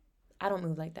possible. I don't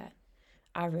move like that.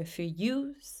 I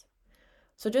refuse.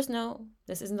 So just know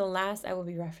this isn't the last I will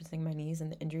be referencing my knees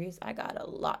and the injuries. I got a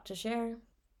lot to share.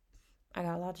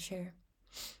 And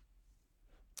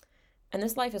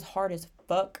this life is hard as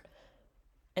fuck.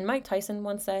 And Mike Tyson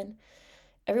once said,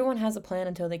 everyone has a plan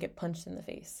until they get punched in the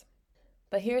face.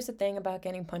 But here's the thing about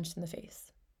getting punched in the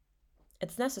face.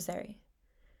 It's necessary.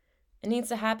 It needs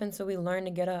to happen so we learn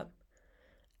to get up.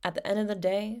 At the end of the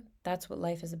day, that's what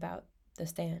life is about. The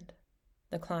stand,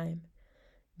 the climb,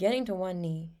 getting to one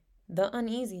knee, the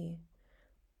uneasy.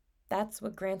 That's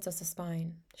what grants us a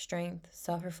spine, strength,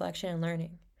 self-reflection, and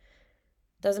learning.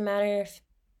 Doesn't matter if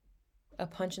a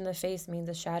punch in the face means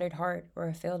a shattered heart or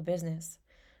a failed business.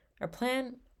 Our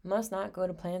plan must not go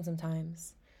to plan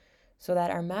sometimes, so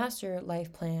that our master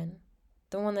life plan,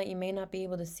 the one that you may not be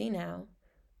able to see now,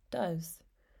 does.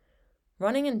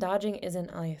 Running and dodging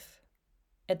isn't life.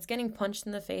 It's getting punched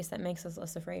in the face that makes us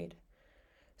less afraid.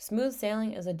 Smooth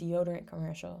sailing is a deodorant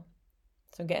commercial.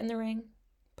 So get in the ring,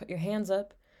 put your hands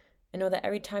up, and know that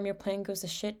every time your plan goes to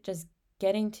shit, just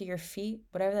getting to your feet,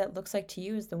 whatever that looks like to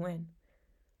you, is the win.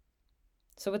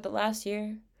 So with the last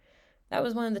year, that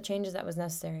was one of the changes that was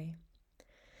necessary.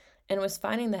 And it was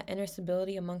finding that inner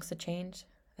stability amongst the change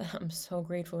that I'm so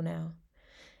grateful now.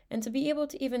 And to be able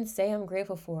to even say I'm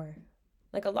grateful for.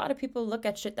 Like, a lot of people look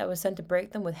at shit that was sent to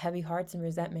break them with heavy hearts and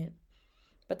resentment.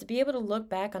 But to be able to look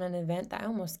back on an event that I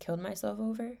almost killed myself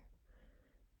over,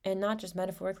 and not just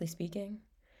metaphorically speaking,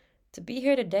 to be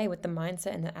here today with the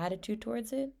mindset and the attitude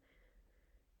towards it,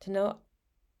 to know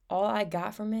all I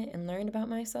got from it and learned about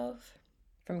myself,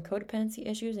 from codependency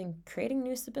issues and creating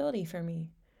new stability for me,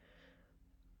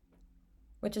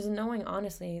 which is knowing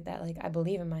honestly that like I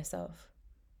believe in myself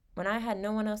when I had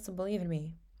no one else to believe in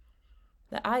me,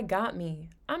 that I got me.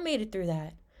 I made it through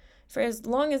that. For as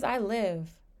long as I live,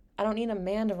 I don't need a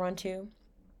man to run to.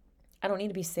 I don't need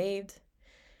to be saved.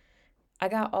 I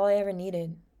got all I ever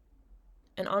needed.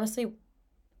 And honestly,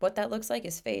 what that looks like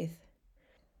is faith,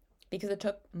 because it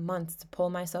took months to pull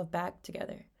myself back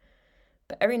together.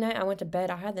 But every night I went to bed,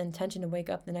 I had the intention to wake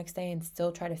up the next day and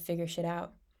still try to figure shit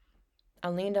out. I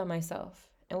leaned on myself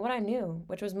and what I knew,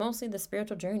 which was mostly the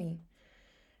spiritual journey.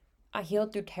 I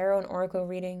healed through tarot and oracle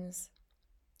readings,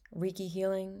 Reiki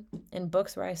healing, and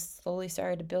books where I slowly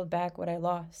started to build back what I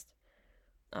lost.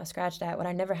 I scratched at what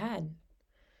I never had.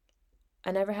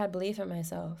 I never had belief in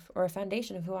myself or a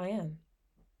foundation of who I am.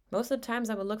 Most of the times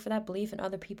I would look for that belief in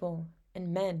other people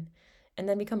and men, and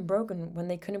then become broken when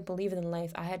they couldn't believe in the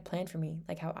life I had planned for me,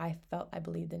 like how I felt I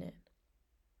believed in it.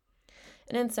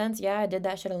 And in a sense, yeah, I did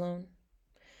that shit alone.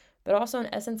 But also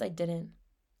in essence, I didn't.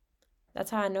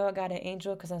 That's how I know I got an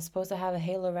angel, because I'm supposed to have a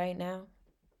halo right now.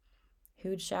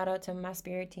 Huge shout out to my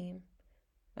spirit team,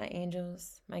 my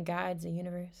angels, my guides, the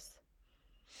universe.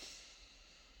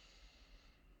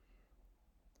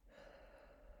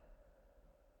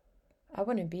 I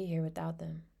wouldn't be here without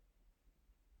them.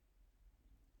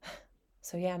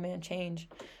 So yeah, man, change.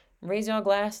 Raise your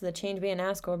glass to the change being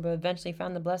asked for, but eventually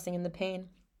found the blessing in the pain.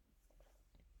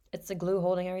 It's the glue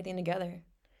holding everything together.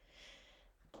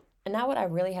 And now what I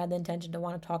really had the intention to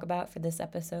want to talk about for this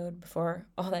episode before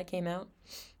all that came out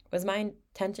was my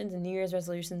intentions and New Year's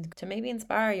resolutions to maybe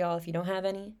inspire y'all, if you don't have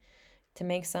any, to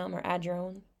make some or add your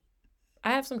own.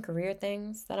 I have some career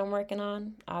things that I'm working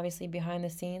on, obviously behind the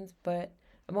scenes, but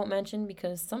I won't mention,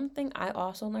 because something I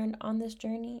also learned on this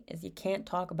journey is you can't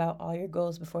talk about all your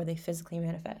goals before they physically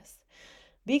manifest.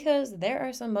 Because there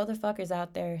are some motherfuckers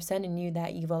out there sending you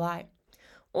that evil eye,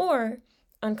 or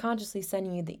unconsciously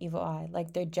sending you the evil eye,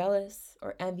 like they're jealous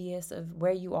or envious of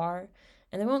where you are,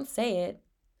 and they won't say it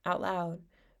out loud,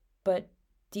 but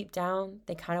deep down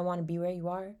they kind of want to be where you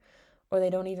are, or they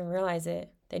don't even realize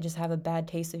it, they just have a bad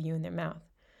taste of you in their mouth.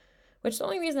 Which the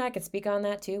only reason I could speak on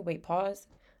that too, wait, pause.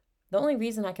 The only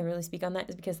reason I can really speak on that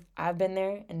is because I've been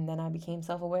there, and then I became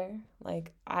self-aware.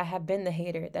 Like, I have been the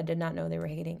hater that did not know they were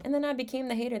hating, and then I became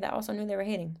the hater that also knew they were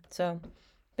hating. So,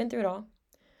 been through it all.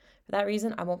 For that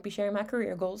reason, I won't be sharing my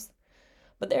career goals.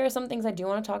 But there are some things I do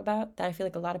want to talk about that I feel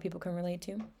like a lot of people can relate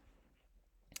to.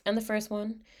 And the first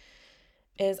one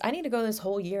is I need to go this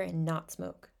whole year and not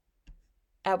smoke.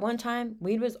 At one time,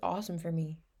 weed was awesome for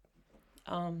me.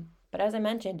 But as I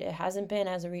mentioned, it hasn't been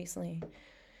as of recently.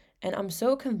 And I'm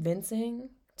so convincing,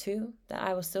 too, that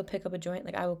I will still pick up a joint.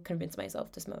 Like, I will convince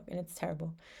myself to smoke, and it's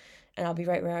terrible. And I'll be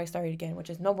right where I started again,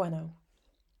 which is no bueno.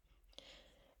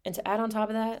 And to add on top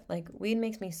of that, like, weed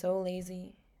makes me so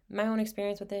lazy. My own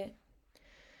experience with it.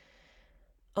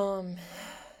 And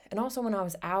also when I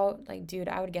was out, like, dude,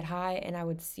 I would get high and I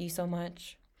would see so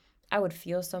much. I would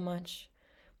feel so much.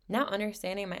 Now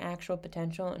understanding my actual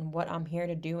potential and what I'm here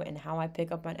to do and how I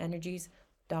pick up on energies,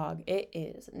 dog, it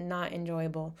is not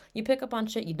enjoyable. You pick up on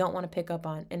shit you don't want to pick up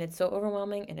on, and it's so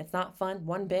overwhelming and it's not fun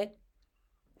one bit.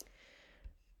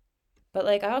 But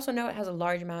like, I also know it has a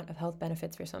large amount of health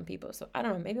benefits for some people. So I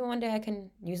don't know, maybe one day I can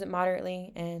use it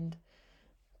moderately and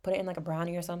put it in like a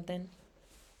brownie or something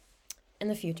in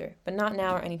the future, but not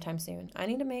now or anytime soon. I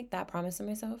need to make that promise to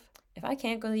myself. If I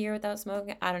can't go the year without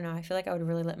smoking, I don't know. I feel like I would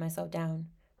really let myself down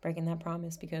breaking that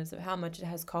promise because of how much it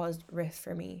has caused rift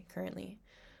for me currently.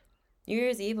 New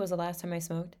Year's Eve was the last time I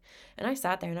smoked, and I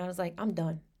sat there and I was like, I'm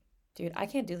done. Dude, I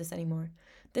can't do this anymore.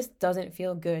 This doesn't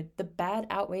feel good. The bad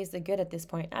outweighs the good at this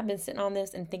point. I've been sitting on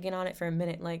this and thinking on it for a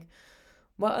minute. Like,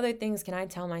 what other things can I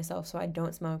tell myself so I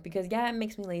don't smoke? Because yeah, it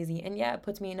makes me lazy, and yeah, it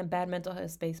puts me in a bad mental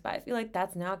health space, but I feel like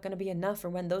that's not going to be enough for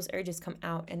when those urges come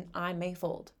out and I may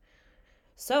fold.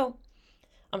 So,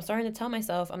 I'm starting to tell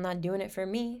myself I'm not doing it for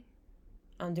me.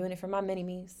 I'm doing it for my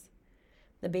mini-me's,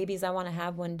 the babies I want to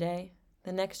have one day,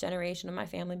 the next generation of my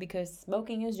family, because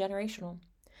smoking is generational.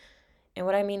 And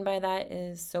what I mean by that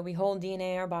is, so we hold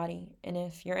DNA in our body, and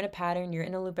if you're in a pattern, you're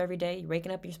in a loop every day, you're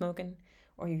waking up, you're smoking,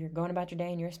 or you're going about your day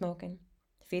and you're smoking,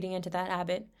 feeding into that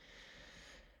habit,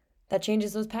 that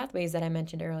changes those pathways that I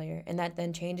mentioned earlier, and that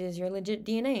then changes your legit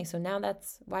DNA. So now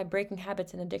that's why breaking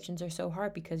habits and addictions are so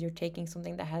hard, because you're taking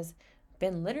something that has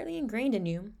been literally ingrained in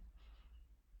you,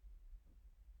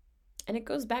 and it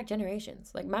goes back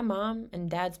generations. Like, my mom and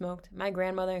dad smoked, my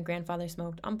grandmother and grandfather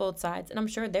smoked on both sides, and I'm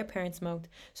sure their parents smoked.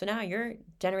 So now you're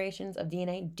generations of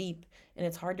DNA deep, and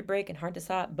it's hard to break and hard to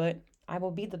stop, but I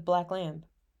will be the black lamb.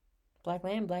 Black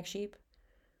lamb, black sheep.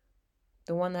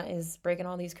 The one that is breaking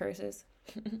all these curses.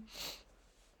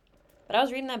 But I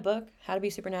was reading that book, How to Be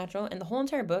Supernatural, and the whole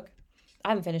entire book, I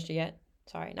haven't finished it yet.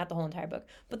 Sorry, not the whole entire book.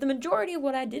 But the majority of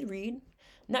what I did read,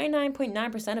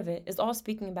 99.9% of it, is all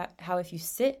speaking about how if you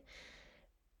sit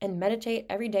and meditate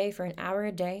every day for an hour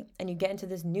a day and you get into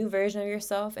this new version of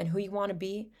yourself and who you want to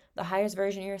be, the highest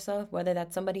version of yourself, whether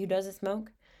that's somebody who doesn't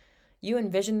smoke, you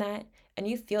envision that and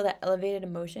you feel that elevated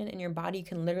emotion in your body, you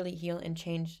can literally heal and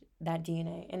change that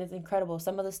DNA. And it's incredible.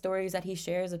 Some of the stories that he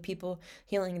shares of people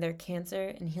healing their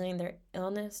cancer and healing their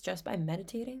illness just by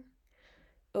meditating.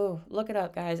 Oh, look it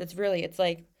up, guys. It's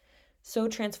like so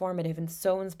transformative and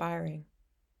so inspiring.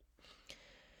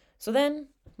 So then,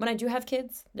 when I do have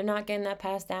kids, they're not getting that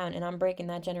passed down, and I'm breaking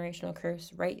that generational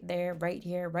curse right there, right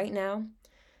here, right now.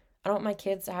 I don't want my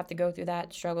kids to have to go through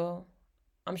that struggle.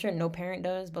 I'm sure no parent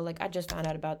does, but like I just found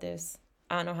out about this.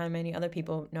 I don't know how many other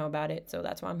people know about it, so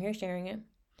that's why I'm here sharing it.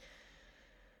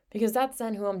 Because that's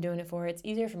then who I'm doing it for. It's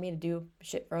easier for me to do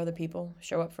shit for other people,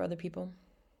 show up for other people.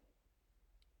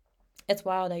 It's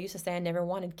wild. I used to say I never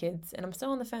wanted kids, and I'm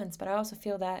still on the fence, but I also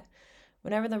feel that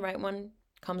whenever the right one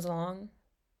comes along,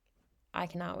 I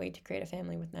cannot wait to create a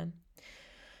family with them.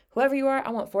 Whoever you are,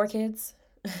 I want 4 kids.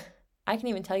 I can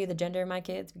even tell you the gender of my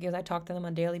kids because I talk to them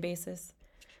on a daily basis.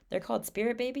 They're called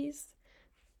spirit babies.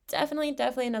 Definitely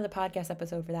another podcast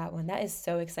episode for that one. That is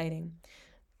so exciting.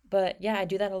 But yeah, I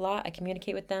do that a lot. I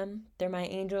communicate with them. They're my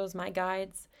angels, my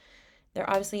guides. They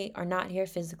obviously are not here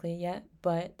physically yet,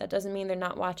 but that doesn't mean they're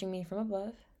not watching me from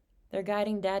above. They're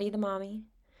guiding daddy to mommy,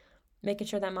 making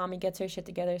sure that mommy gets her shit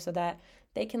together so that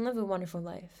they can live a wonderful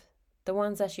life. The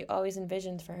ones that she always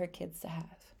envisioned for her kids to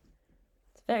have.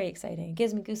 It's very exciting. It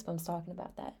gives me goosebumps talking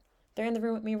about that. They're in the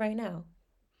room with me right now.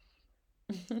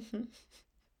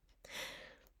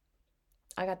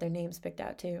 I got their names picked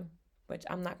out too, which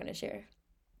I'm not going to share.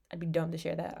 I'd be dumb to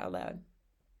share that out loud.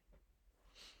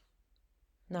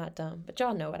 Not dumb, but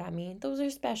y'all know what I mean. Those are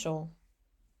special.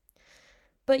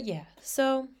 But yeah,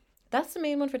 so that's the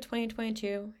main one for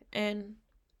 2022. And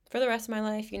for the rest of my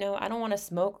life, I don't want to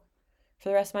smoke for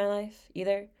the rest of my life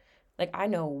either. Like, I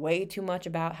know way too much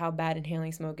about how bad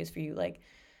inhaling smoke is for you. Like,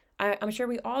 I'm sure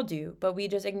we all do, but we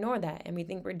just ignore that and we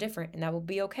think we're different and that will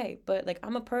be okay. But, like,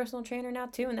 I'm a personal trainer now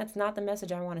too, and that's not the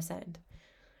message I want to send.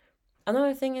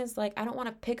 Another thing is, like, I don't want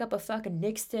to pick up a fucking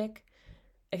Nick stick.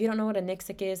 If you don't know what a Nick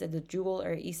stick is, it's a Juul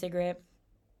or e-cigarette.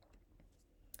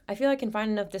 I feel I can find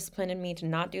enough discipline in me to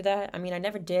not do that. I mean, I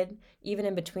never did, even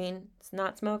in between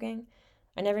not smoking.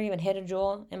 I never even hit a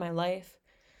Juul in my life.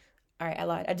 All right, I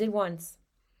lied. I did once,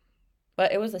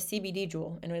 but it was a CBD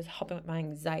Juul, and it was helping with my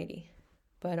anxiety.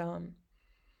 But,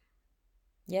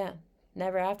 yeah,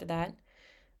 never after that.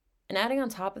 And adding on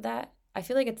top of that, I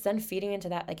feel like it's then feeding into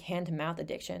that, like, hand-to-mouth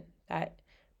addiction that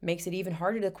makes it even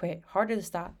harder to quit, harder to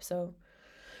stop. So,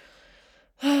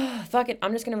 fuck it.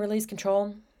 I'm just going to release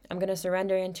control. I'm going to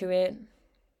surrender into it.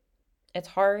 It's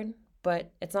hard,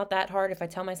 but it's not that hard if I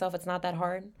tell myself it's not that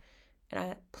hard.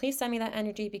 And please send me that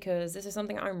energy because this is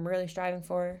something I'm really striving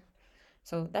for.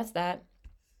 So that's that.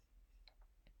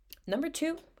 Number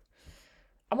 2,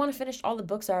 I want to finish all the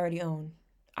books I already own.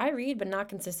 I read, but not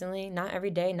consistently, not every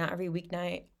day, not every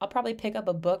weeknight. I'll probably pick up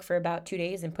a book for about 2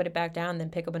 days and put it back down, then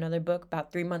pick up another book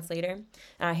about 3 months later.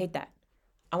 And I hate that.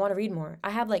 I want to read more.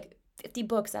 I have like 50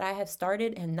 books that I have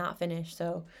started and not finished.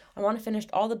 So I want to finish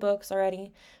all the books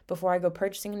already before I go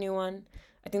purchasing a new one.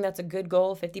 I think that's a good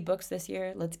goal, 50 books this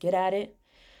year. Let's get at it.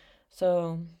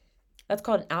 So that's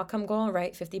called an outcome goal,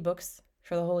 right? 50 books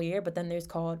for the whole year. But then there's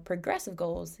called progressive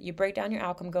goals. You break down your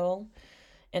outcome goal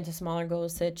into smaller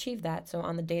goals to achieve that. So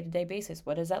on the day-to-day basis,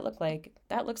 what does that look like?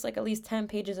 That looks like at least 10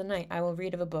 pages a night I will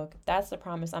read of a book. That's the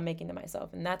promise I'm making to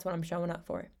myself, and that's what I'm showing up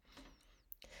for.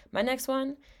 My next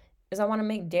one is I want to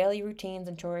make daily routines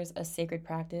and chores a sacred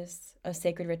practice, a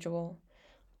sacred ritual.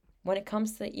 When it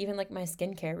comes to even like my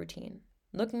skincare routine,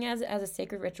 looking at it as a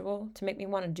sacred ritual to make me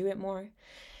want to do it more.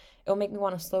 It'll make me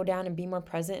want to slow down and be more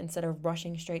present instead of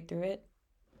rushing straight through it.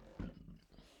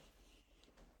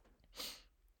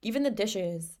 Even the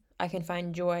dishes, I can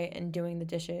find joy in doing the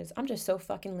dishes. I'm just so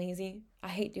fucking lazy. I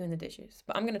hate doing the dishes,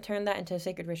 but I'm going to turn that into a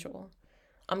sacred ritual.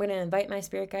 I'm going to invite my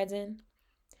spirit guides in.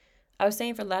 I was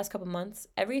saying for the last couple months,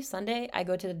 every Sunday I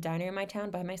go to the diner in my town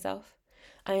by myself.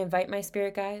 I invite my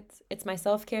spirit guides. It's my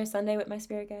self-care Sunday with my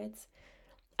spirit guides.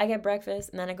 I get breakfast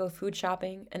and then I go food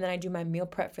shopping and then I do my meal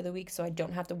prep for the week so I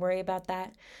don't have to worry about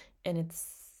that. And it's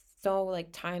so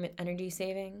like time and energy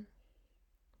saving.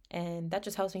 And that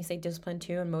just helps me stay disciplined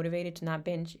too and motivated to not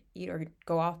binge eat or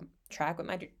go off track with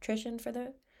my nutrition for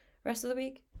the rest of the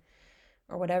week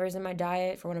or whatever's in my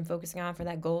diet for what I'm focusing on for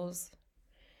that goals,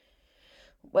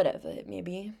 whatever it may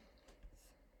be.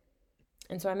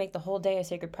 And so I make the whole day a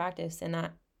sacred practice, and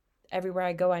that everywhere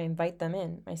I go, I invite them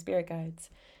in, my spirit guides.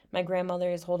 My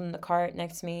grandmother is holding the cart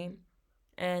next to me,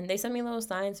 and they send me little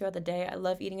signs throughout the day. I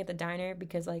love eating at the diner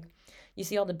because, like, you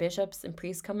see all the bishops and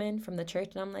priests come in from the church,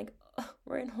 and I'm like, oh,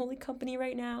 we're in holy company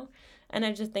right now. And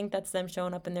I just think that's them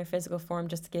showing up in their physical form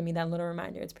just to give me that little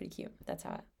reminder. It's pretty cute. That's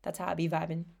how I be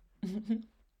vibing.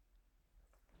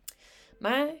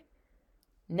 My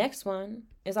next one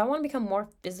is I want to become more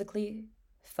physically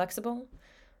flexible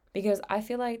because I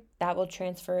feel like that will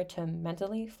transfer to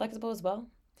mentally flexible as well.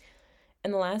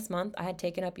 In the last month, I had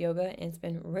taken up yoga and it's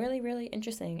been really, really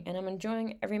interesting and I'm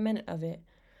enjoying every minute of it.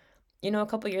 You know, a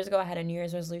couple years ago, I had a New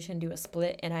Year's resolution to do a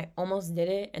split and I almost did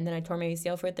it and then I tore my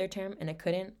ACL for a third term and I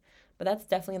couldn't. But that's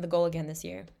definitely the goal again this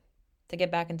year, to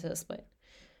get back into the split.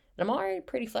 And I'm already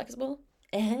pretty flexible.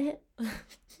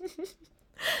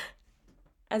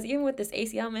 As even with this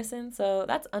ACL missing, so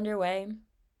that's underway.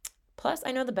 Plus,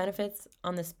 I know the benefits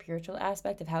on the spiritual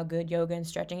aspect of how good yoga and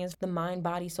stretching is for the mind,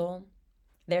 body, soul.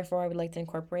 Therefore, I would like to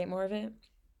incorporate more of it.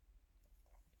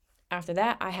 After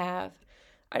that, I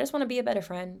just want to be a better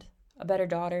friend, a better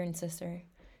daughter and sister.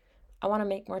 I want to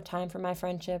make more time for my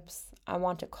friendships. I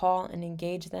want to call and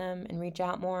engage them and reach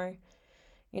out more.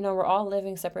 You know, we're all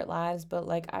living separate lives, but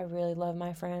like I really love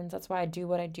my friends. That's why I do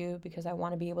what I do, because I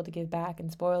want to be able to give back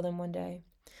and spoil them one day.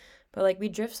 But like we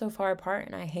drift so far apart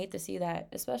and I hate to see that,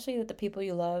 especially with the people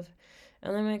you love.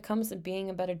 And then when it comes to being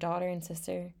a better daughter and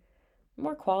sister,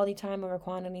 more quality time over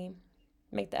quantity.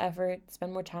 Make the effort,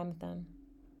 spend more time with them.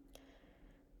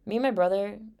 Me and my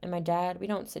brother and my dad, we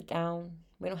don't sit down.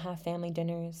 We don't have family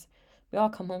dinners. We all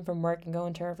come home from work and go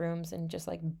into our rooms and just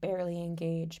like barely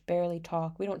engage, barely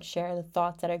talk. We don't share the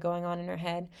thoughts that are going on in our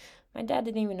head. My dad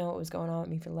didn't even know what was going on with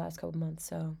me for the last couple months,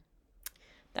 so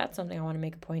that's something I want to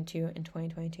make a point to in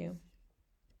 2022.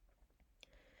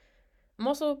 I'm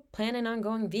also planning on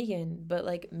going vegan, but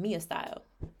like Mia style,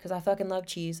 because I fucking love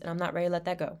cheese and I'm not ready to let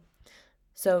that go.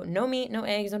 So no meat, no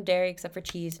eggs, no dairy except for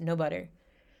cheese, no butter.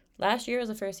 Last year was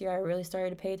the first year I really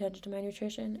started to pay attention to my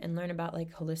nutrition and learn about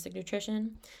like holistic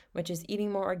nutrition, which is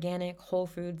eating more organic, whole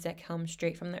foods that come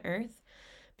straight from the earth.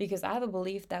 Because I have a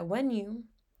belief that when you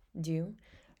do,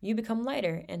 you become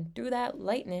lighter. And through that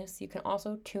lightness, you can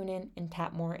also tune in and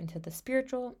tap more into the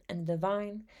spiritual and the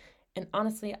divine. And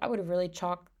honestly, I would really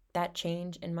chalk that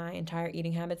change in my entire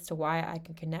eating habits to why I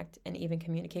can connect and even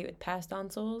communicate with passed on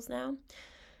souls now,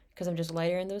 because I'm just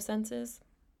lighter in those senses.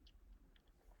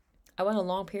 I went a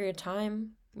long period of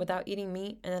time without eating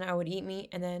meat, and then I would eat meat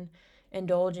and then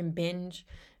indulge and binge,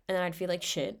 and then I'd feel like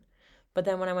shit. But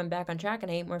then when I went back on track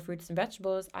and I ate more fruits and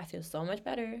vegetables, I feel so much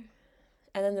better.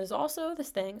 And then there's also this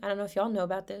thing, I don't know if y'all know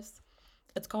about this.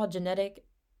 It's called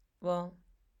well,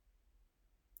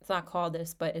 it's not called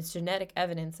this, but it's genetic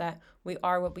evidence that we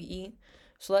are what we eat.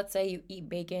 So let's say you eat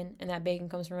bacon and that bacon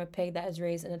comes from a pig that is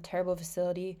raised in a terrible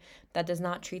facility that does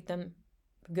not treat them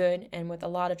good and with a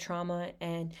lot of trauma,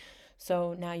 and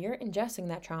so now you're ingesting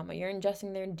that trauma, you're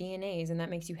ingesting their DNAs, and that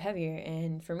makes you heavier.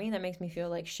 And for me, that makes me feel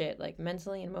like shit, like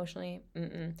mentally and emotionally.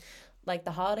 Like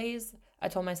the holidays, I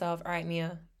told myself, all right,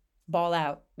 Mia, ball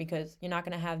out because you're not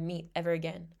going to have meat ever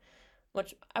again,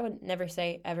 which I would never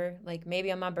say ever. Like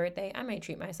maybe on my birthday, I might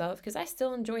treat myself because I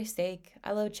still enjoy steak.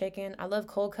 I love chicken. I love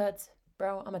cold cuts.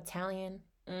 Bro, I'm Italian.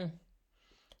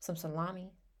 Some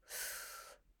salami,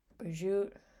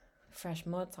 prosciutto, fresh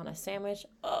mutts on a sandwich.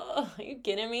 Oh, are you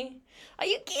kidding me? Are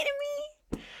you kidding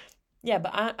me? Yeah,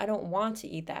 but I don't want to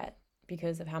eat that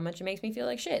because of how much it makes me feel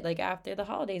like shit. Like after the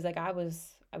holidays, like I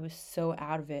was so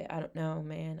out of it. I don't know,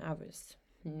 man. I was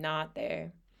not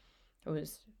there. It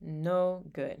was no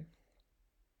good.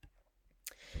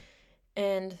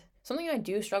 And something I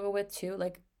do struggle with too,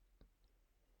 like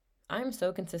I'm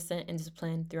so consistent and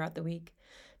disciplined throughout the week.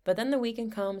 But then the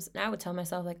weekend comes and I would tell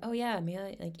myself like, "Oh yeah,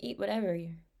 Mia, like eat whatever.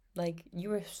 Like you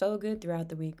were so good throughout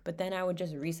the week." But then I would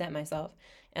just reset myself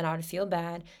and I would feel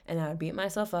bad and I would beat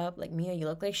myself up like, "Mia, you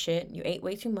look like shit. You ate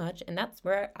way too much." And that's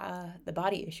where the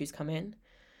body issues come in.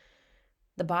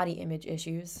 The body image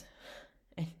issues.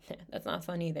 And that's not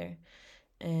fun either.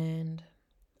 And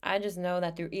I just know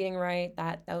that through eating right,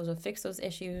 that those will fix those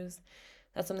issues.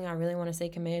 That's something I really want to stay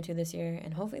committed to this year,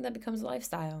 and hopefully that becomes a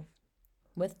lifestyle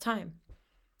with time.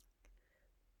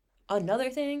 Another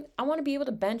thing, I want to be able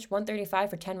to bench 135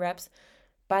 for 10 reps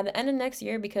by the end of next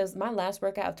year, because my last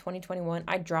workout of 2021,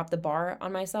 I dropped the bar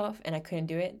on myself and I couldn't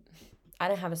do it. I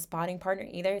didn't have a spotting partner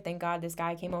either. Thank God this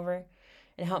guy came over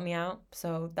and helped me out.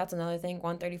 So that's another thing,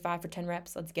 135 for 10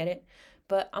 reps. Let's get it.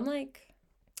 But I'm like,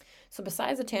 so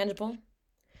besides the tangible,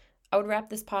 I would wrap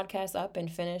this podcast up and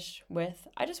finish with,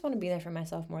 I just want to be there for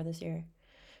myself more this year.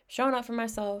 Showing up for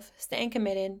myself, staying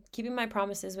committed, keeping my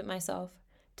promises with myself,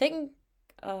 taking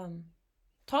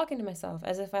talking to myself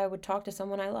as if I would talk to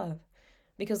someone I love.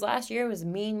 Because last year was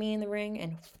me in the ring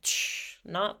and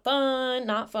not fun,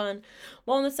 not fun.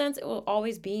 Well, in the sense, it will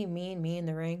always be me in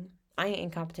the ring. I ain't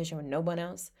in competition with no one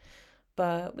else.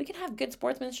 But we can have good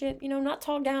sportsmanship, not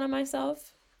talk down on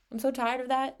myself. I'm so tired of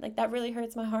that. Like, that really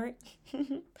hurts my heart.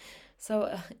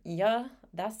 So, yeah,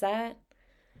 that's that.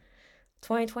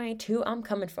 2022, I'm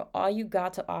coming for all you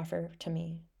got to offer to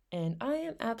me. And I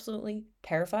am absolutely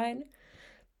terrified.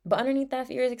 But underneath that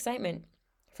fear is excitement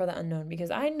for the unknown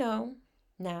because I know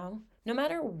now, no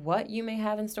matter what you may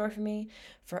have in store for me,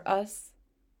 for us,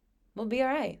 we'll be all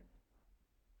right.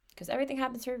 Because everything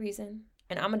happens for a reason.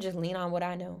 And I'm going to just lean on what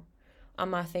I know, on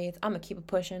my faith. I'm going to keep it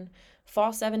pushing.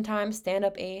 Fall 7 times, stand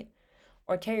up 8,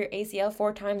 or tear your ACL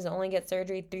 4 times and only get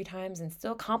surgery 3 times and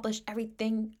still accomplish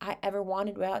everything I ever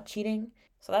wanted without cheating.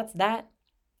 So that's that.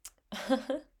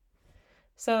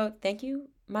 So thank you,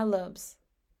 my loves.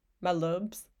 My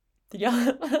loves?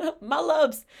 Yeah, my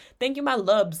loves. Thank you, my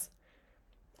loves.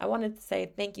 I wanted to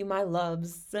say thank you, my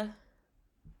loves.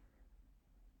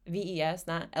 VES,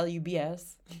 not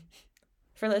LUBS,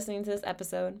 for listening to this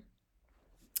episode.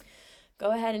 Go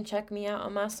ahead and check me out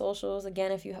on my socials.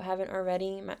 Again, if you haven't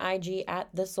already, my IG at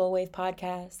the Soulwave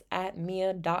Podcast, at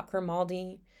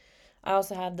mia.cromaldi. I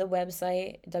also have the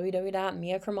website,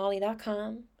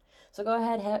 www.miacromaldi.com. So go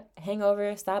ahead, hang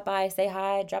over, stop by, say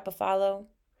hi, drop a follow.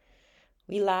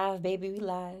 We live, baby, we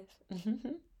live.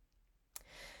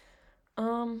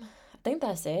 I think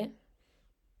that's it.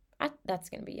 That's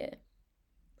gonna be it.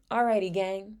 Alrighty,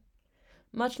 gang.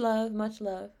 Much love, much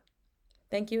love.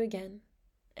 Thank you again.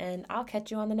 And I'll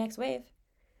catch you on the next wave.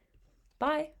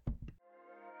 Bye.